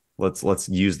path. Let's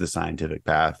use the scientific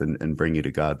path and bring you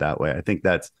to God that way. I think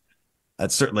that's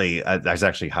certainly that's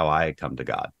actually how I come to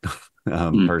God,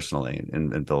 personally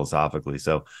and philosophically.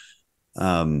 So,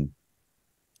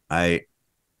 I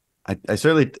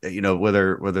certainly,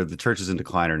 whether the church is in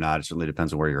decline or not, it certainly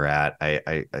depends on where you're at.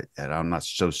 I'm not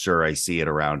so sure I see it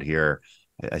around here.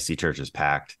 I see churches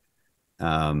packed.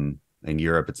 In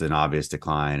Europe, it's in obvious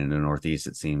decline. In the Northeast,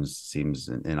 it seems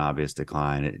in obvious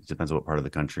decline. It depends on what part of the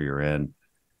country you're in.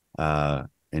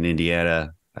 In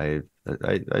Indiana, I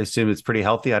assume it's pretty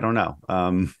healthy. I don't know.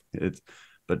 It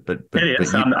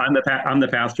is. I'm the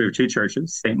pastor of two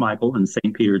churches, St. Michael and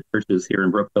St. Peter churches here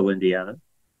in Brookville, Indiana.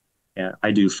 Yeah,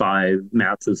 I do 5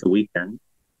 masses a weekend,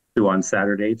 2 on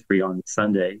Saturday, 3 on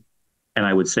Sunday. And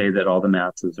I would say that all the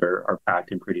masses are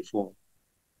packed and pretty full.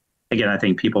 Again, I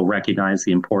think people recognize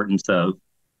the importance of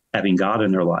having God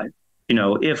in their life.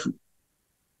 If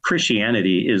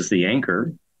Christianity is the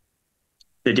anchor,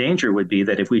 the danger would be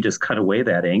that if we just cut away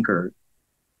that anchor,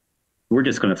 we're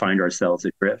just going to find ourselves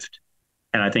adrift.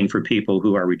 And I think for people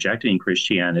who are rejecting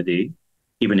Christianity,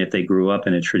 even if they grew up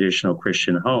in a traditional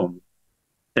Christian home,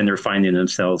 then they're finding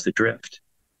themselves adrift.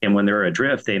 And when they're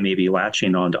adrift, they may be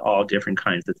latching on to all different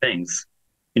kinds of things.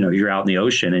 You're out in the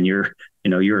ocean and you're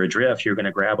adrift, you're going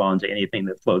to grab onto anything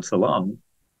that floats along.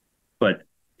 But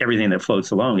everything that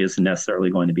floats along isn't necessarily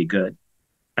going to be good.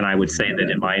 And I would say that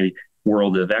in my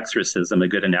world of exorcism, a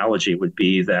good analogy would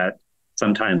be that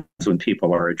sometimes when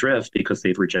people are adrift because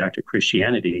they've rejected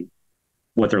Christianity,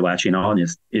 what they're latching on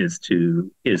is to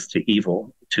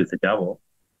evil, to the devil.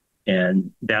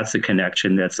 And that's a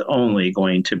connection that's only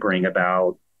going to bring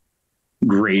about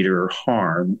greater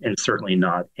harm and certainly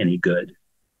not any good.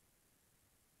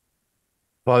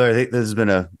 Father, I think this has been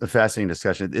a fascinating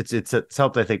discussion. It's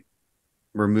helped, I think,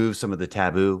 remove some of the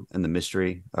taboo and the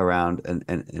mystery around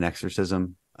an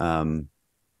exorcism. I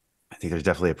think there's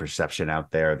definitely a perception out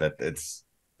there that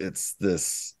it's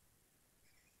this.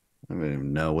 I don't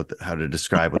even know how to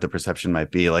describe what the perception might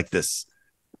be. Like this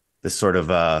sort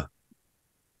of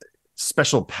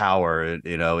special power,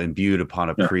 imbued upon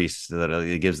a priest that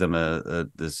it gives them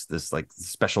this like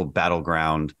special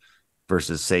battleground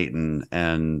versus Satan.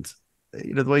 And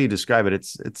the way you describe it,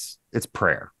 it's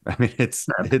prayer. I mean, it's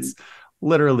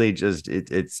literally just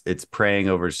it's praying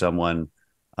over someone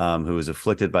who is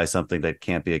afflicted by something that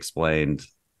can't be explained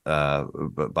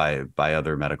by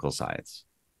other medical science.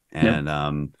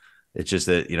 And it's just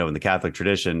that, in the Catholic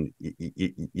tradition,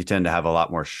 you tend to have a lot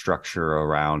more structure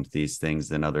around these things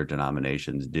than other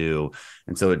denominations do.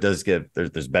 And so it does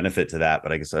there's benefit to that.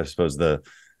 But I suppose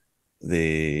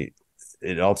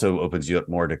it also opens you up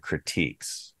more to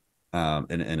critiques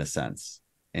in a sense.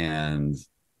 And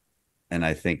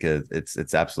I think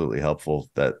it's absolutely helpful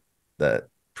that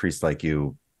priests like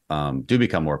you do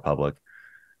become more public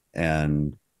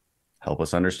and help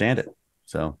us understand it.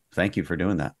 So thank you for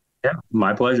doing that. Yeah,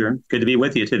 my pleasure. Good to be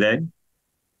with you today.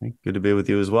 Good to be with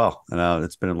you as well. And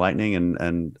it's been enlightening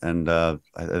and I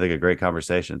think a great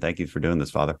conversation. Thank you for doing this,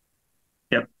 Father.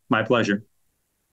 Yep, my pleasure.